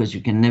value because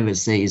you can never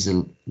say is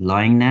it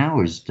lying now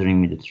or is telling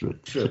me the truth.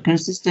 Sure. So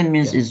consistent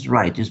means is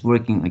right, is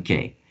working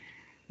okay.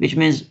 Which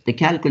means the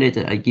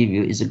calculator I give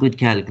you is a good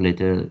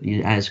calculator.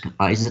 You ask,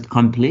 is it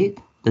complete?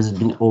 Does it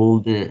do all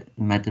the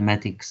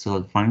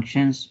mathematical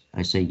functions?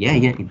 I say, yeah,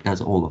 it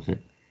does all of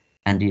it.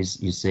 And you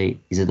say,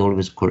 is it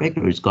always correct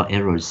or it's got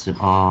errors?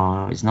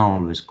 It's not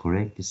always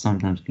correct. It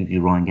sometimes gives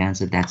you wrong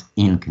answer. That's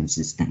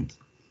inconsistent,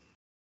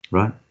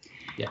 right?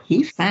 Yeah.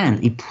 He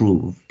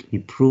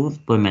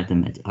proved by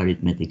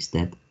arithmetics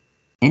that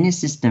any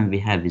system we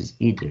have is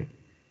either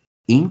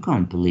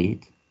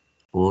incomplete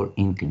or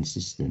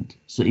inconsistent.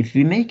 So if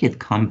we make it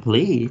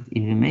complete,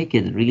 if we make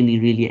it really,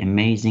 really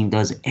amazing,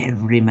 does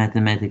every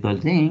mathematical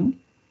thing,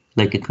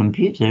 like a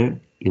computer,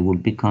 it will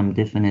become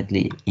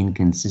definitely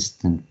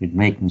inconsistent, will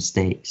make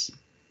mistakes.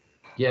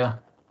 Yeah.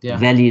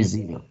 Value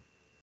 0.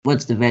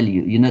 What's the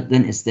value?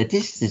 Then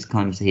statistics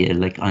comes here,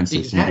 like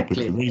answers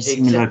Exactly. very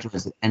similar to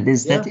us. And then Yeah.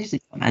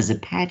 statistics come as a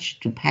patch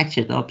to patch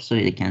it up so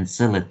you can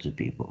sell it to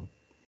people.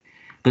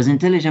 Because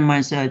intelligent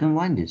minds say, I don't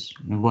want this.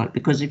 Why?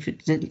 Because if you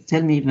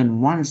tell me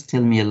even once,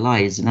 tell me a lie,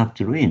 is enough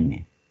to ruin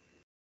me.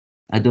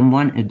 I don't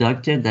want a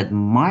doctor that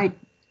might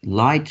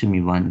lie to me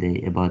one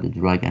day about a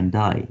drug and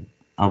die.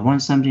 I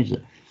want something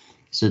to...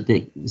 So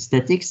the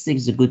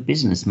statistics, a good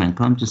businessman,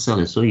 come to sell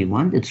it. So you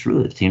want the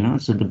truth,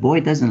 So the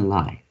boy doesn't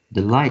lie.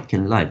 The light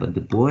can lie, but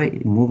the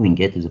boy moving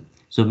it is...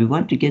 So we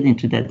want to get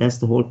into that. That's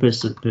the whole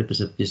purpose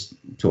of this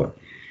talk.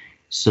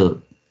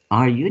 So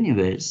our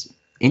universe,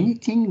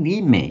 anything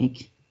we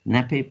make,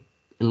 now pay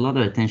a lot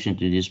of attention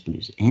to this,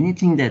 please.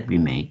 Anything that we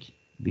make,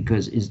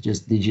 because it's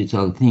just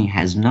digital thing,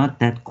 has not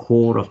that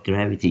core of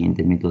gravity in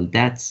the middle.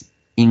 That's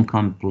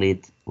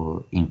incomplete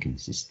or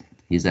inconsistent.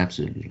 Is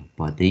absolutely wrong.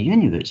 But the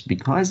universe,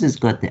 because it's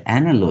got the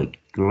analog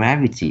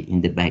gravity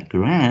in the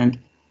background,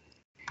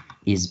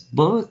 is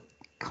both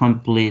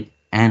complete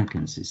and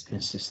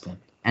consistent.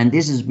 And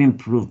this has been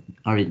proved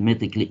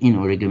arithmetically in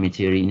origami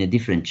theory in a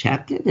different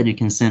chapter that you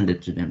can send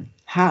it to them.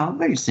 How?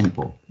 Very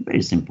simple.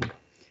 Very simple.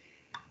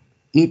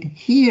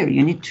 Here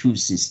you need two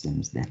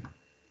systems then.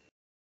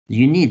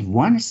 You need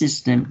one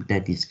system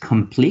that is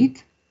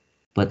complete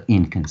but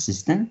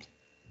inconsistent.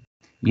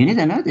 You need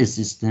another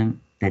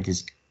system that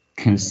is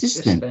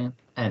consistent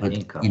but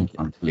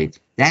incomplete.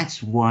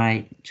 That's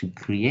why to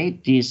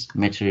create this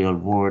material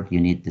world, you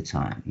need the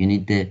time. You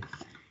need the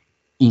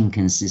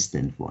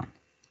inconsistent one.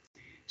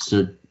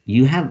 So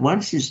you have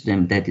one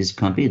system that is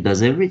complete,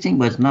 does everything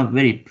but not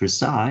very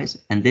precise,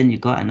 and then you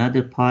got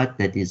another part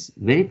that is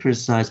very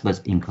precise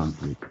but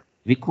incomplete.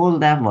 We call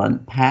that one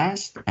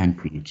past and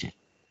future.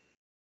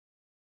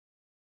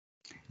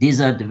 These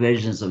are the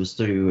versions of the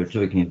story we were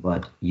talking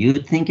about. You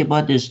think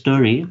about the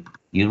story,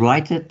 you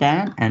write it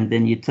down, and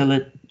then you tell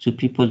it to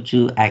people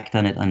to act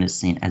on it on a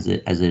scene as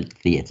a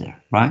theater,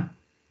 right?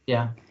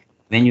 Yeah.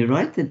 When you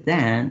write it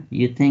down,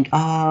 you think,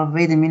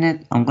 wait a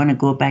minute, I'm going to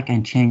go back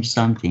and change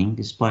something.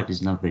 This part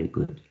is not very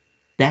good.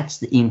 That's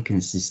the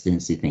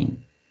inconsistency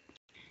thing.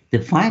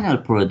 The final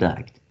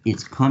product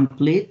is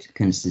complete,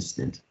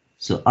 consistent.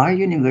 So our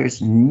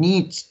universe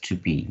needs to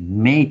be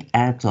made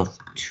out of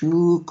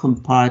two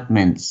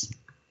compartments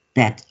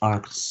that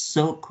are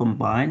so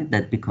combined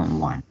that become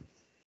one.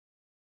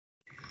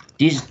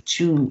 These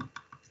two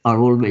are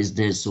always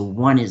there. So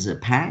one is the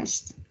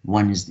past,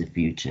 one is the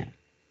future.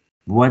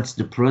 What's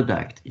the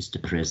product is the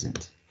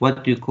present.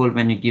 What do you call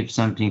when you give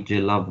something to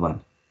a loved one?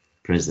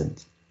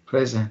 Present.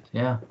 Present,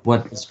 yeah.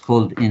 What is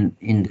called in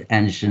the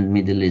ancient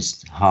Middle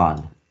East,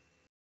 hal.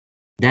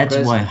 That's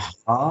present. Why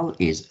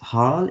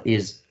hal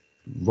is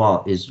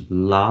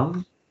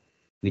love,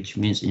 which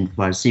means in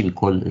Farsi we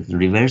call it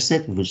reverse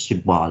it, which is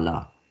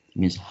bala,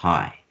 means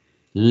high.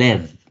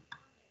 Lev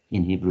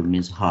in Hebrew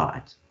means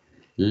heart.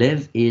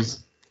 Lev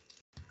is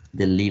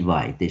the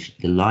Levi,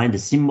 the lion. The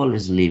symbol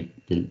is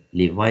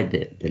Levi,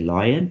 the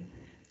lion,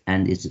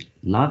 and its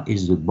love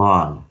is the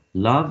Baal.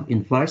 Love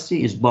in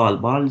Farsi is Baal.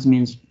 Baal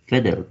means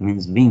feather,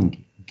 means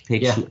wing,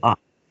 takes you up.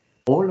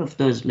 All of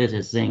those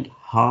letters saying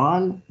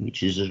hal,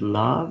 which is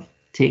love,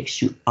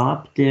 takes you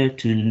up there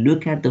to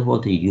look at the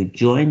whole thing. You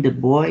join the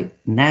boy,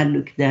 now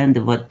look down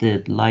what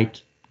the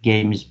light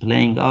game is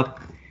playing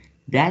up.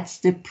 That's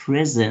the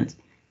present.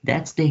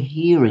 That's the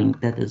hearing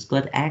that has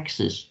got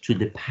access to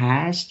the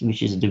past,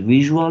 which is the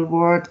visual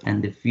world,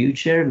 and the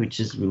future, which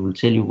is, we will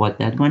tell you what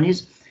that one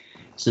is.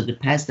 So the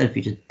past and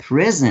future.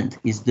 Present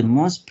is the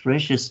most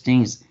precious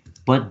things,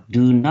 but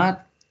do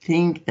not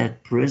think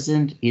that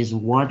present is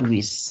what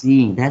we're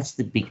seeing. That's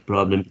the big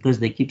problem, because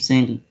they keep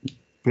saying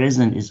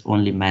present is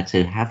only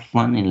matter. Have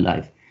fun in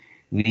life.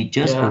 We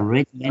just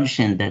already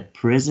mentioned that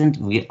present,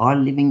 we are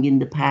living in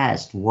the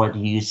past. What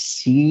you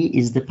see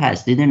is the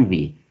past, didn't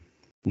we?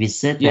 We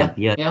said that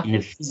we are in the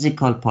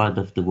physical part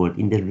of the world,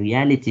 in the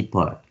reality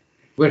part.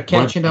 We're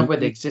catching up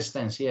with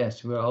existence,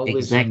 yes. We're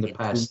always in the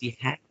past. So we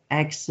have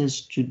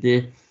access to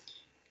the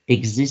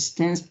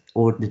existence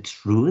or the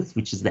truth,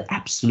 which is the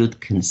absolute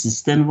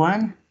consistent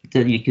one. So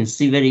you can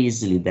see very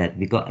easily that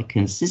we got a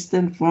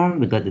consistent form,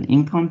 we got an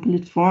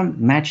incomplete form,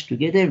 matched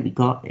together, we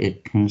got a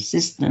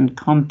consistent,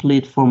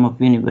 complete form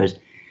of universe.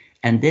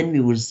 And then we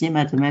will see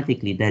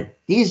mathematically that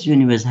this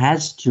universe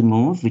has to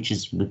move, which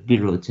would be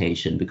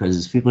rotation, because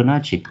it's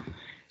Fibonacci.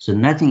 So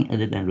nothing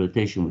other than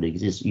rotation would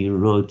exist. You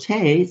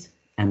rotate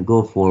and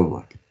go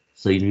forward.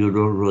 So you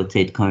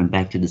rotate coming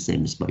back to the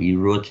same spot.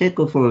 You rotate,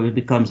 go forward, it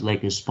becomes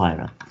like a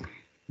spiral.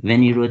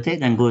 When you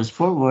rotate and goes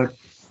forward,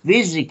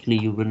 physically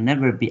you will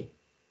never be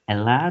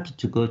allowed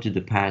to go to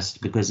the past,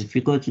 because if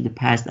you go to the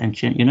past and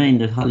change, in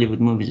the Hollywood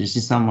movies, you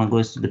see someone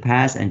goes to the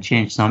past and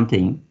change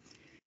something.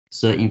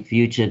 So in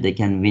future, they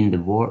can win the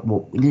war.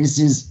 Well, this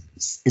is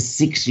a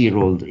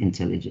 6-year-old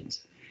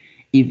intelligence.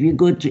 If you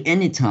go to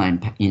any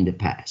time in the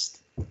past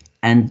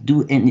and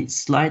do any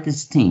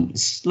slightest thing,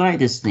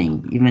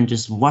 even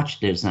just watch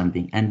there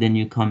something, and then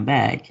you come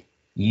back,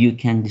 you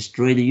can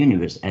destroy the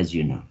universe, as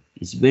you know.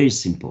 It's very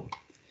simple.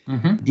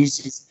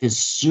 This is a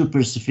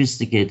super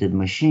sophisticated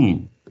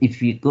machine.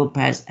 If you go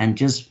past and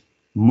just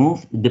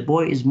move, the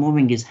boy is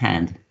moving his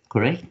hand,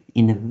 correct?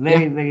 In a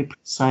very, very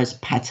precise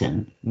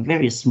pattern,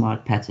 very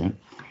smart pattern.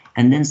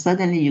 And then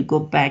suddenly you go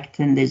back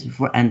 10 days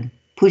before and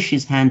push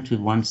his hand to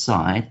one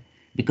side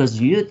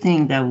because you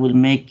think that will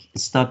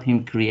stop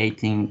him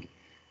creating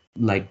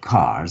like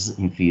cars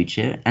in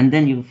future. And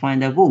then you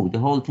find out, whoa, the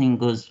whole thing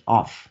goes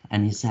off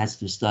and he has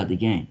to start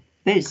again.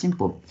 Very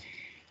simple.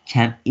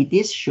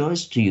 This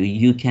shows to you,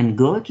 you can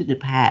go to the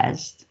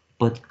past,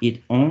 but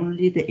it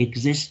only the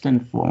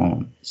existent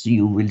form. So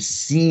you will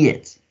see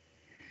it.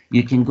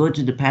 You can go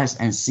to the past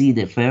and see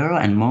the Pharaoh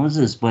and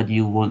Moses, but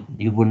you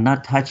will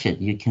not touch it.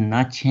 You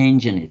cannot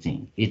change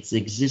anything. Its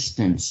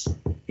existence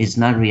is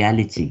not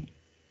reality.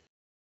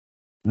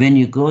 When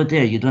you go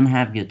there, you don't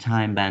have your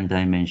time-bound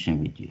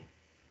dimension with you.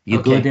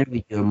 You go there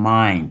with your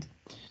mind.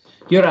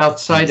 You're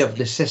outside of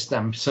the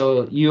system,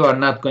 so you are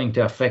not going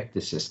to affect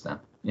the system,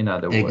 in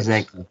other words.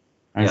 Exactly.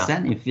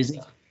 Understand? In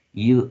physics,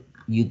 you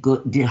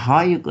go,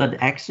 how you got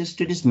access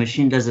to this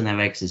machine doesn't have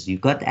access. You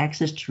got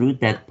access through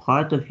that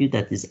part of you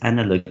that is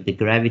analog, the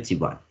gravity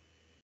one.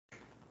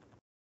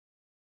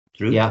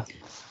 True? Yeah.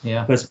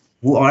 Because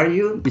who are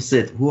you? We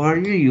said, who are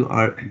you? You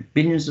are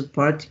billions of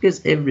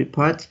particles. Every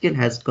particle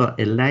has got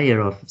a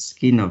layer of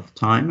skin of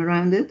time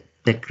around it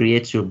that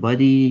creates your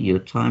body, your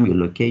time, your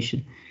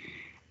location.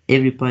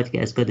 Every particle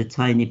has got a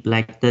tiny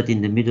black dot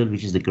in the middle,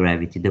 which is the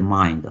gravity, the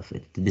mind of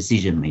it, the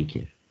decision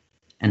maker.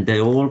 And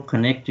they all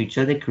connect to each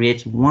other,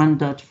 creates one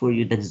dot for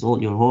you that is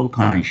all your whole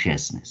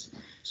consciousness.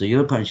 So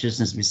your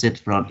consciousness we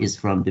said is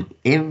from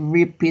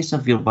every piece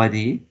of your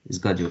body has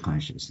got your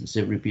consciousness,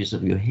 every piece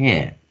of your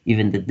hair,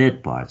 even the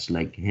dead parts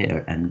like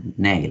hair and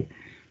nail,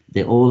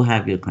 they all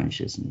have your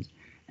consciousness.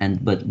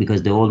 But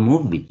because they all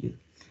move with you.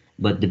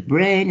 But the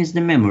brain is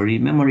the memory.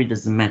 Memory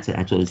doesn't matter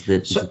at all.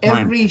 So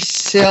every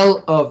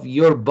cell of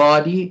your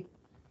body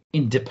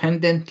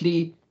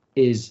independently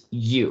is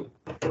you,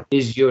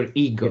 is your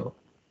ego.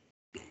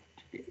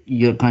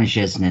 Your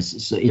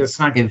consciousness. So it's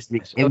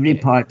every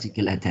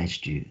particle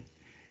attached to you.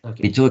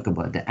 Okay. We talk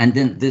about that. And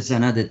then there's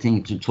another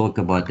thing to talk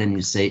about. Then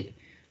you say,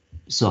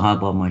 so how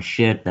about my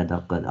shirt that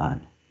I've got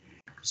on?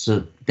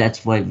 So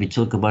that's why we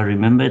talk about,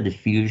 remember the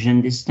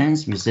fusion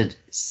distance? We said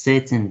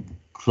certain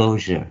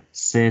closure,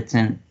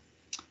 certain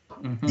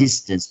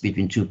distance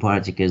between two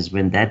particles.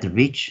 When that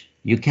reach,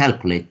 you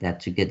calculate that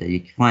together.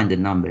 You find the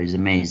number, is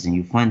amazing.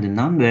 You find the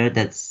number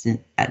that's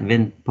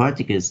when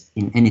particles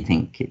in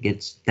anything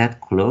gets that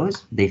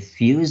close, they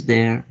fuse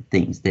their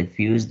things, they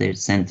fuse their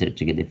center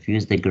together,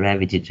 fuse their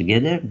gravity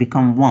together,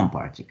 become one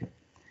particle.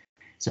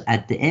 So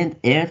at the end,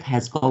 Earth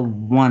has got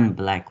one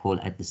black hole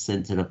at the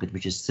center of it,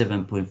 which is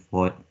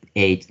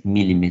 7.48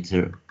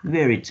 millimeter,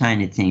 very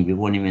tiny thing. We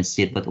won't even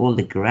see it, but all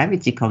the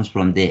gravity comes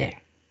from there,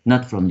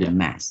 not from the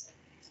mass.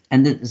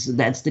 And so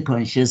that's the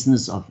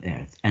consciousness of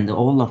Earth. And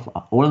all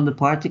of the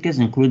particles,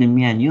 including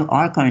me and you,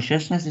 our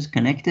consciousness is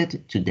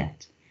connected to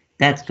that.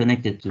 That's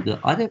connected to the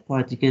other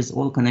particles,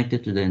 all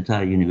connected to the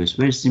entire universe.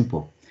 Very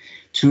simple.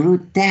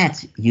 Through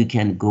that, you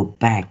can go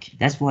back.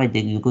 That's why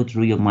you go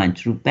through your mind.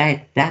 Through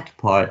back that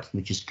part,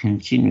 which is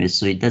continuous,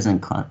 so it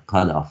doesn't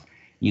cut off.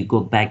 You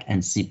go back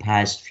and see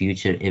past,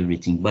 future,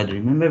 everything. But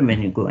remember,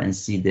 when you go and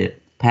see the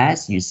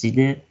past, you see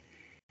the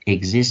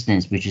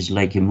existence, which is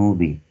like a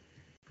movie.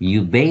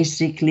 You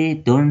basically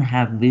don't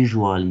have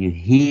visual, you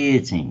hear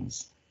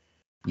things.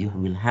 You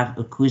will have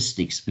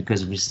acoustics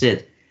because we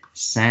said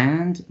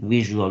sound,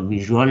 visual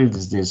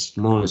is the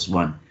slowest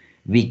one.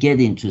 We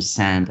get into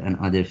sound and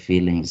other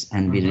feelings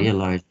and we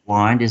realize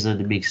why these are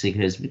the big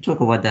secrets. We talk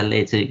about that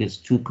later, it's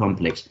too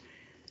complex.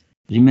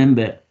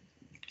 Remember,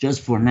 just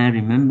for now,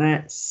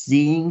 remember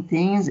seeing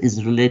things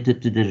is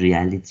related to the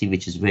reality,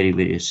 which is very,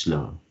 very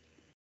slow.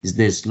 It's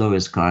the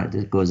slowest car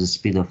that goes the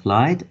speed of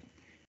light.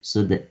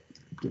 So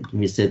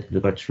we said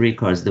we've got three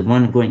cars. The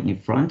one going in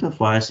front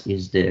of us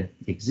is the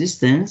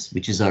existence,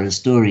 which is our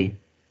story,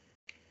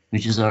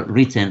 which is our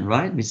written,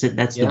 right? We said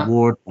that's the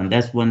word, and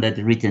that's one that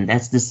written,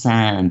 that's the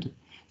sound.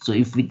 So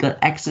if we got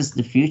access to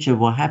the future,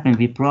 what happened?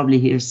 We probably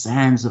hear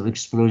sounds of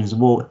explosions.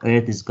 Whoa,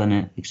 Earth is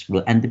gonna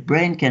explode. And the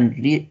brain can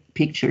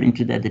picture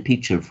into that the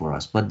picture for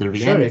us, but the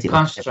reality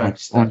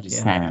constructs on the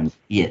sound.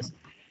 Yes.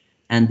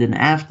 And then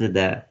after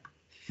that,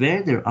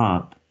 further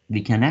up,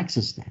 we can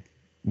access that.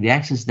 We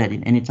access that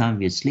in any time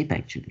we sleep,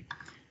 actually.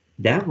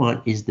 That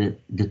one is the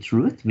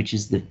truth, which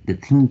is the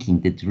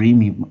thinking, the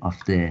dreaming of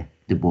the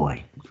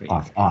boy,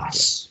 of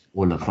us,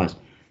 all of us.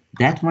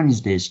 That one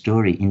is the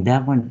story. In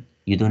that one,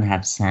 you don't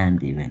have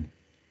sand even.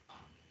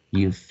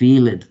 You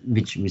feel it,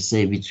 which we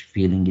say, which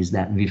feeling is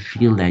that? We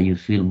feel that, you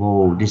feel,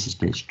 whoa, this is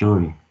the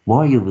story.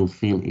 What you will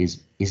feel is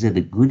it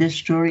a good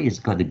story? It's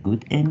got a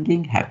good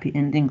ending, happy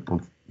ending,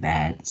 or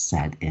bad,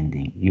 sad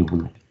ending? You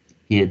will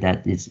hear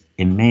that it's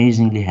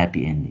amazingly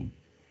happy ending.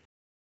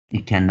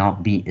 It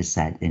cannot be a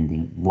sad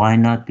ending. Why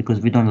not? Because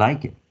we don't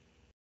like it.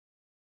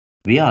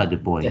 We are the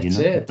boy, That's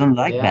we it. don't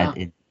like Yeah. bad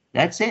ending.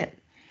 That's it.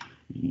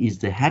 Is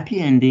the happy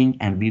ending,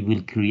 and we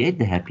will create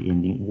the happy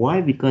ending.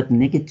 Why? Because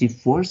negative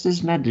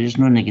forces, man. There is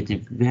no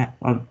negative.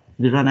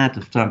 We run out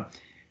of time.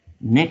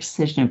 Next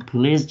session,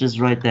 please just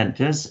write that.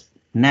 Just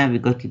now we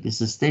got to this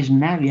stage.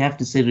 Now we have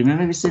to say,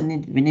 remember we said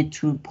we need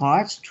two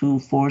parts, two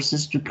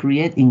forces to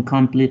create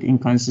incomplete,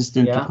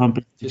 inconsistent to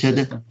complete each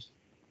other.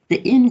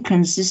 The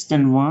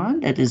inconsistent one,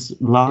 that is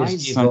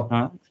lies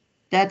sometimes,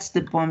 that's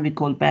the one we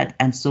call bad.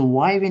 And so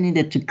why we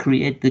needed to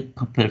create the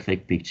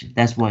perfect picture?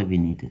 That's why we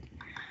needed.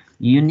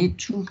 You need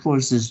two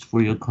forces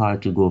for your car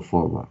to go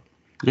forward.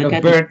 Look,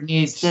 a bird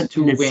needs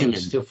two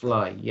wings to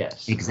fly.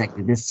 Yes.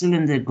 Exactly. The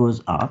cylinder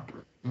goes up,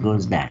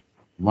 goes down.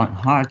 One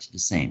heart's the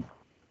same.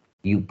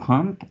 You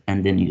pump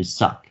and then you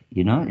suck.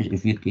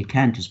 If you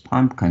can't just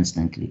pump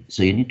constantly.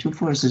 So you need two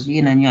forces,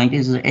 yin and yang.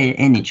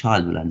 Any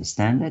child will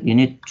understand that. You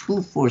need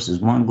two forces.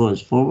 One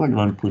goes forward,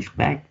 one push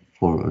back,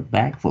 forward,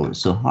 back, forward.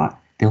 So heart,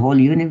 the whole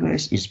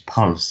universe is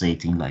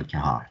pulsating like a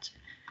heart.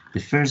 The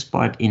first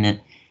part in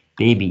a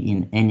baby,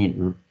 in any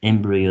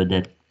embryo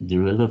that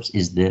develops,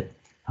 is the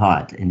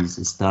heart, and it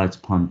starts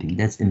pumping.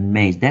 That's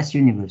amazing. That's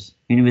universe.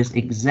 Universe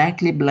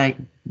exactly like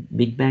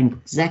Big Bang,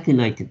 exactly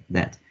like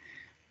that.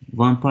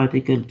 One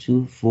particle,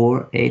 2,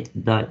 4, 8,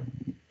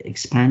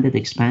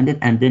 expanded,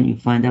 and then you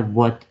find out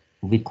what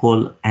we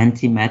call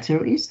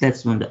antimatter is.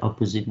 That's when the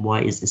opposite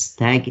Y is a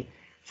stag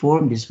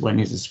form. This one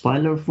is a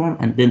spiral form,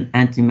 and then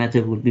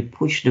antimatter will be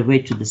pushed away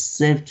to the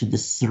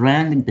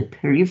surrounding, the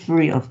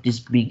periphery of this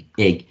big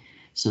egg.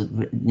 So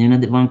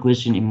the one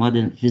question in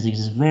modern physics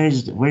is where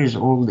is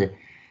all the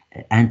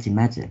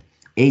antimatter?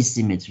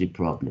 Asymmetry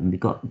problem,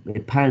 because a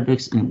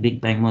paradox in Big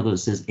Bang model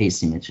says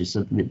asymmetry.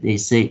 So they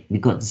say we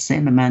got the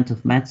same amount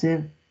of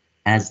matter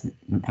as the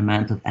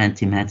amount of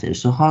antimatter.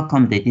 So how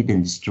come they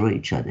didn't destroy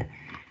each other?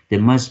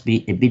 There must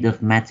be a bit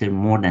of matter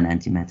more than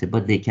antimatter,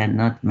 but they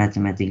cannot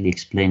mathematically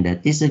explain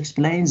that. This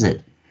explains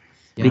it,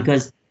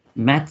 because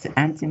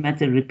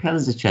antimatter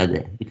repels each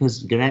other,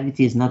 because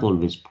gravity is not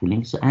always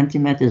pulling. So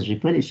antimatters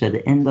repel each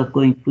other, end up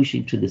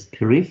pushing to the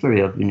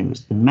periphery of the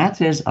universe. The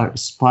matters are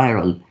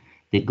spiral.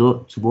 They go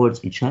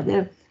towards each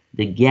other,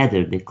 they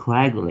gather, they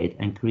coagulate,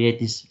 and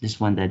create this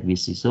one that we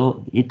see.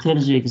 So it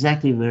tells you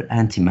exactly where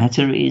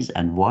antimatter is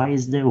and why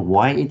is there,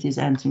 why it is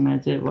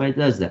antimatter, why it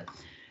does that.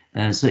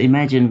 So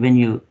imagine when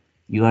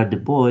you are the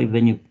boy,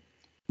 when you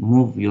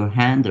move your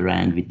hand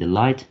around with the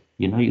light,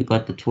 you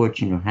got the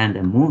torch in your hand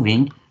and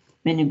moving.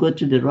 When you go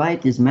to the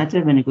right is matter,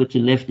 when you go to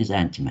left is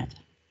antimatter.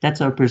 That's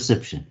our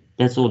perception.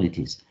 That's all it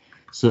is.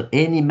 So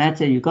any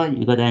matter you got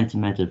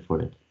antimatter for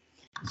it.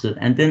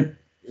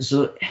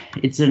 So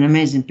it's an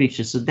amazing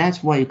picture. So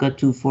that's why you got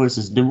two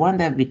forces. The one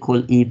that we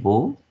call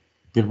evil,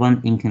 the one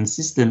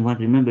inconsistent one,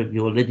 remember we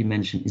already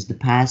mentioned, is the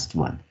past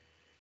one.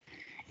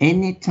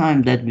 Any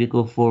time that we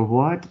go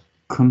forward,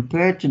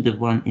 compared to the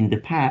one in the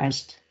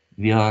past,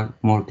 we are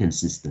more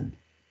consistent.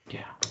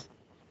 Yeah.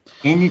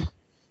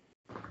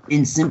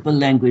 In simple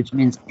language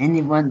means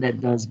anyone that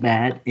does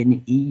bad,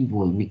 any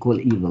evil, we call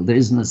evil. There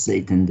is no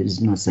Satan, there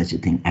is no such a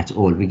thing at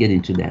all. We get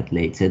into that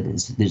later.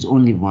 There's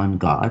only one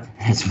God.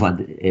 That's what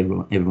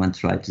everyone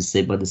tried to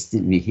say, but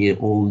still we hear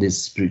all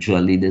these spiritual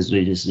leaders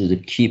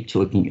just keep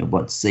talking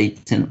about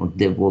Satan or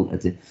devil.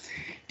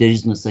 There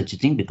is no such a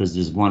thing, because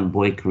there's one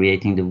boy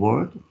creating the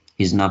world.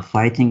 He's not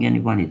fighting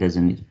anyone.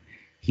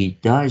 He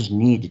does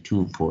need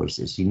two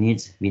forces. We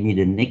need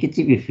a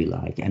negative, if you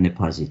like, and a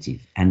positive.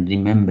 And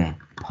remember,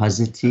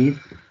 positive,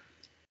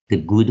 the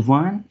good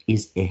one,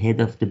 is ahead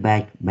of the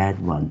bad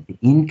one. The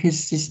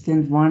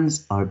inconsistent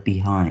ones are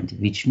behind,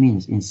 which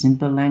means, in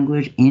simple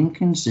language,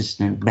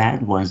 inconsistent,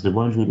 bad ones, the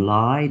ones who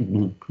lie,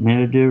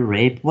 murder,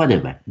 rape,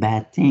 whatever,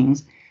 bad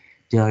things,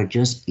 they are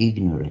just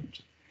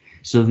ignorant.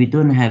 So we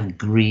don't have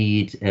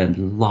greed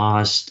and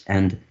lust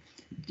and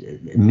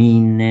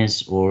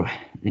meanness or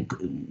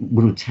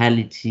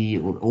brutality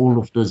or all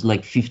of those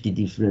 50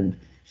 different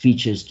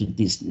features to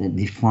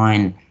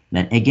define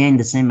that. Again,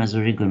 the same as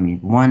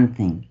origami. One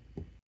thing,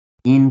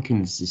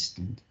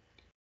 inconsistent,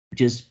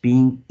 just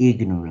being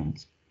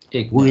ignorant.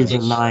 Who is a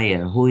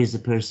liar? Who is the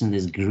person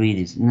that's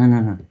greedy?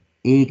 No.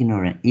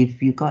 Ignorant.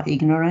 If you got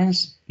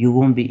ignorance, you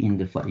won't be in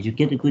the fight. You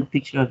get a good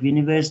picture of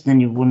universe,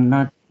 then you will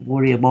not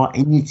worry about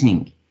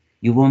anything.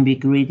 You won't be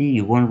greedy.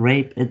 You won't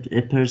rape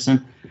a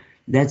person.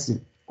 That's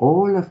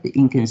all of the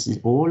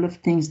inconsistencies, all of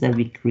things that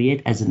we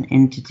create as an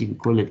entity. We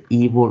call it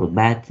evil or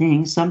bad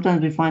things.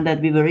 Sometimes we find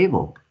that we were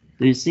evil.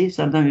 Do you see?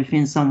 Sometimes we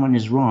think someone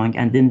is wrong,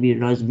 and then we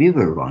realize we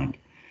were wrong.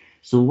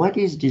 So what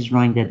is this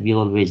wrong that we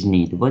always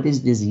need? What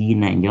is this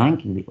yin and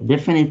yang? We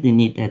definitely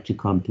need that to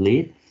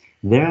complete.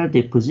 Where are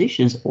the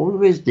positions?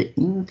 Always the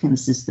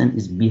inconsistent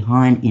is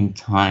behind in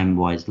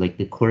time-wise, like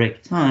the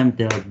correct time,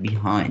 they are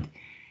behind.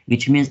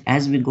 Which means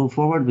as we go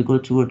forward, we go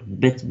toward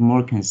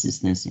more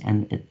consistency.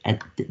 And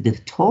at the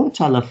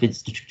total of it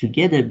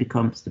together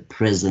becomes the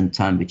present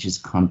time, which is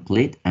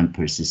complete and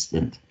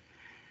persistent.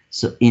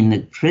 So in the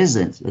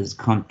present, that is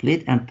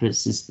complete and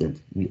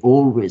persistent, we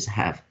always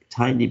have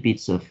tiny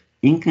bits of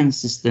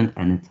inconsistent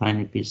and a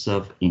tiny piece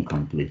of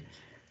incomplete.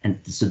 And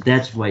so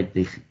that's why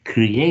the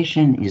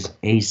creation is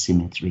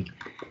asymmetric.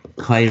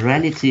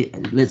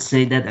 Chirality, let's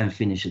say that and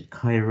finish it.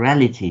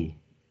 Chirality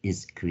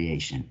is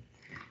creation.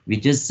 We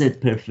just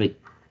said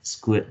perfect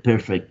square,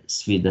 perfect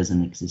sphere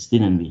doesn't exist,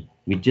 didn't we?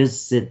 We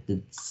just said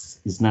that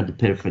it's not a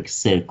perfect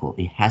circle.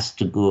 It has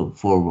to go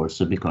forward,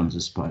 so it becomes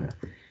a spiral.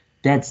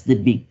 That's the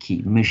big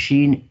key.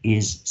 Machine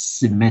is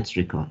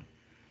symmetrical.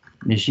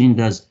 Machine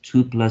does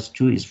 2 +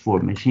 2 is 4.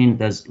 Machine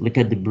does, look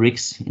at the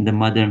bricks in the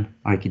modern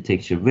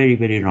architecture, very,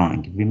 very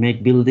wrong. We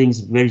make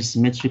buildings very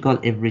symmetrical.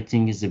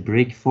 Everything is a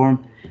brick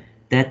form.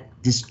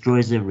 That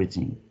destroys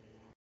everything.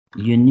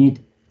 You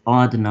need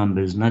odd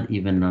numbers, not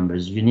even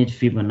numbers. You need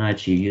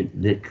Fibonacci.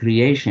 The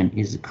creation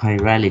is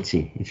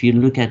chirality. If you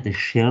look at the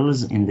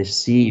shells in the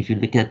sea, if you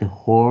look at the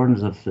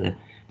horns of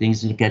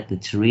things, look at the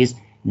trees,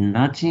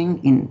 nothing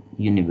in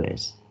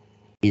universe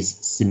is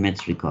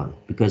symmetrical,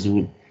 because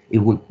it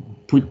would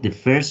put the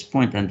first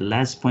point and the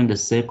last point, the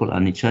circle,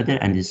 on each other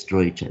and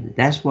destroy each other.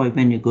 That's why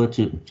when you go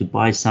to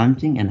buy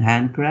something and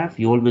handcraft,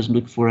 you always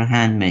look for a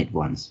handmade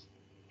ones.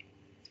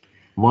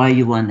 Why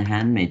you want the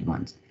handmade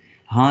ones?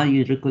 How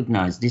you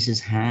recognize this is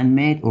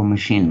handmade or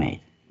machine made?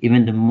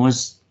 Even the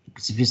most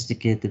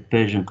sophisticated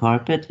Persian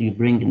carpet, you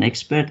bring an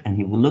expert and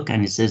he will look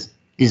and he says,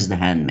 this is the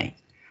handmade.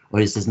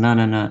 Or he says, no,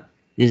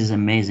 this is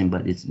amazing,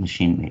 but it's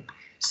machine made.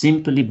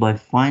 Simply by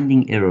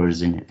finding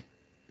errors in it.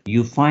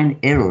 You find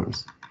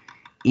errors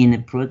in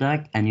a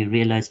product and you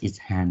realize it's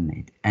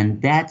handmade.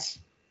 And that's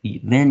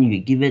when you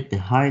give it the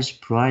highest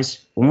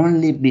price,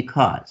 only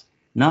because,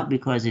 not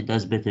because it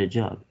does better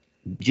job,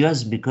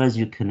 just because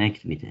you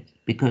connect with it,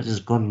 because it's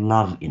got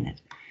love in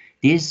it.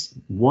 This,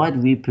 what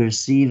we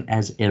perceive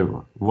as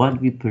error, what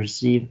we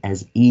perceive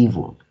as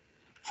evil,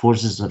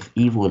 forces of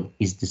evil,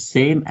 is the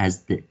same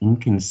as the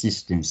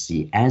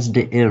inconsistency, as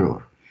the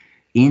error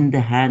in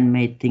the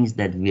handmade things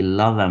that we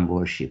love and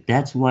worship.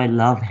 That's why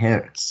love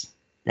hurts.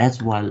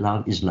 That's why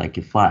love is like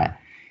a fire.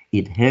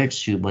 It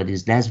hurts you, but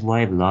that's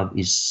why love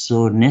is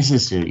so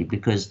necessary,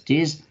 because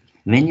this,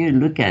 when you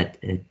look at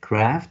a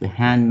craft, a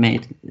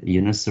handmade,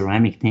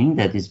 ceramic thing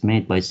that is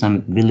made by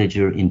some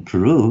villager in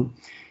Peru,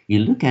 you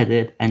look at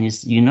it and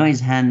it's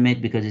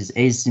handmade because it's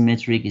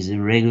asymmetric, it's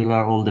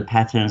irregular, all the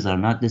patterns are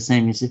not the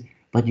same,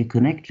 but you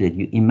connect to it.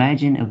 You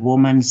imagine a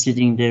woman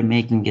sitting there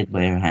making it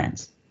by her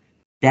hands.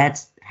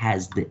 That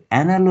has the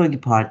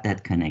analog part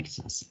that connects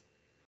us.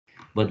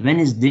 But when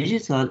it's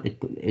digital,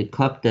 a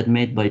cup that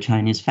made by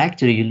Chinese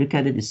factory, you look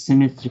at it, it's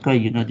symmetrical,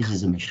 this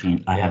is a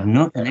machine. I have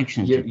no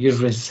connection to it. You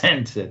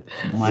resent it.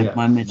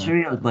 My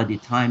material body,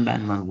 time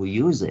band, one will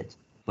use it.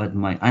 But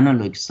my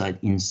analog side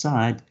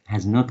inside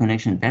has no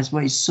connection. That's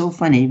why it's so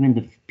funny, even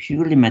the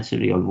purely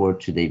material world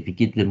today, we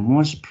give the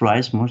most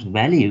price, most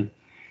value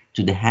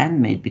to the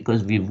handmade,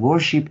 because we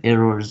worship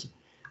errors,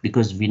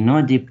 because we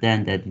know deep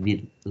down that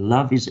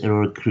love is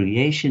error,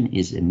 creation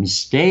is a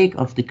mistake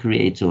of the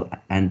creator,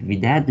 and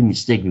without the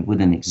mistake we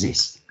wouldn't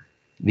exist,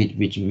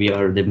 which we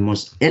are the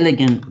most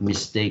elegant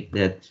mistake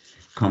that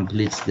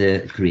completes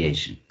the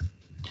creation.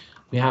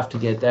 We have to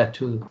get that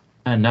to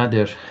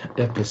another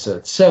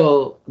episode.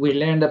 So we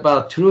learned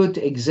about truth,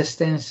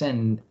 existence,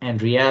 and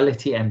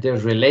reality and their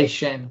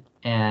relation,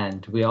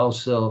 and we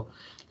also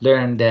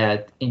learned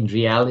that in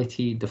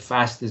reality the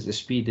fastest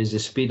speed is the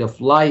speed of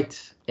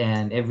light,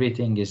 and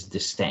everything is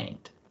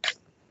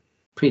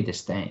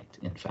predestined,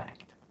 in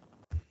fact.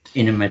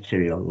 In a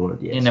material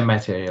world, yes. In a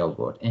material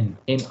world, in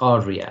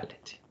our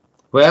reality.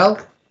 Well,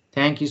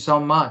 thank you so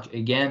much.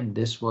 Again,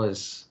 this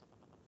was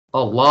a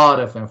lot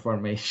of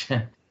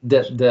information.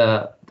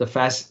 The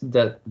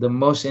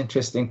most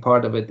interesting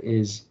part of it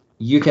is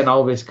you can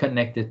always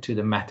connect it to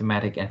the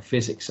mathematics and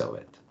physics of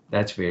it.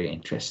 That's very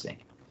interesting.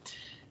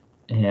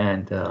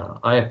 And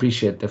I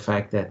appreciate the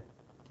fact that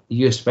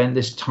you spend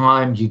this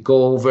time, you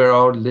go over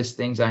all these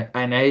things, and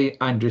I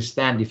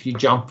understand if you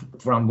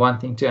jump from one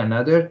thing to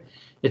another,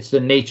 it's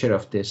the nature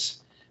of this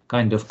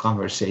kind of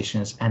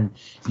conversations, and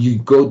you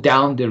go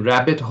down the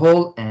rabbit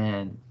hole,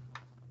 and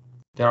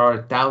there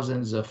are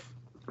thousands of,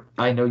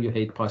 I know you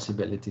hate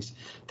possibilities,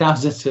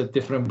 thousands of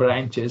different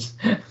branches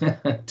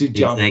to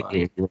jump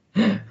exactly.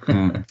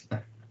 On.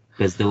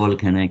 Because they're all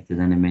connected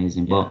and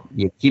amazing. Yeah. But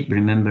you keep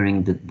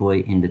remembering the boy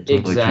in the torch.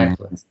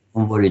 Exactly.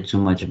 Don't worry too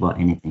much about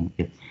anything.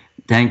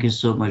 Thank you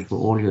so much for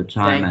all your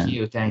time.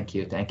 Thank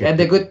you. And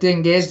the good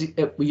thing is,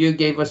 you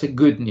gave us a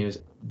good news.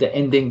 The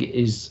ending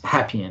is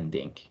happy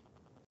ending.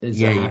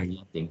 It's a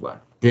happy ending one.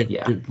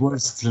 The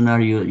worst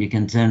scenario, you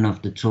can turn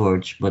off the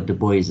torch, but the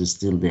boys are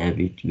still there.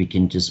 We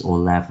can just all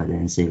laugh at it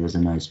and say it was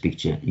a nice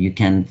picture. You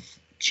can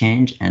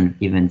change and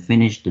even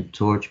finish the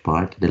torch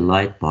part, the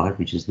light part,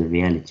 which is the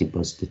reality,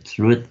 but the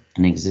truth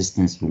and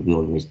existence will be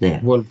always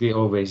there.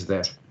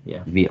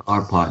 Yeah. We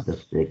are part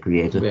of the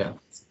creator. Yeah.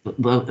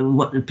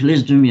 But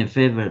please do me a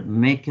favor,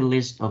 make a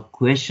list of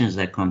questions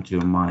that come to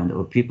your mind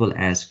or people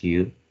ask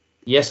you.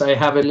 Yes, I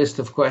have a list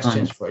of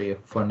questions for you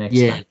for next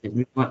time.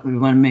 We want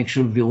to make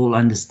sure we all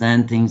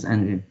understand things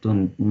and we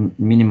don't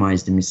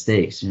minimize the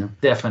mistakes,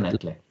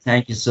 Definitely.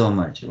 Thank you so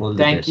much.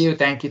 Thank you.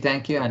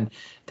 And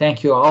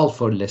Thank you all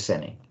for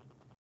listening.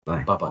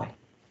 Bye. Bye-bye.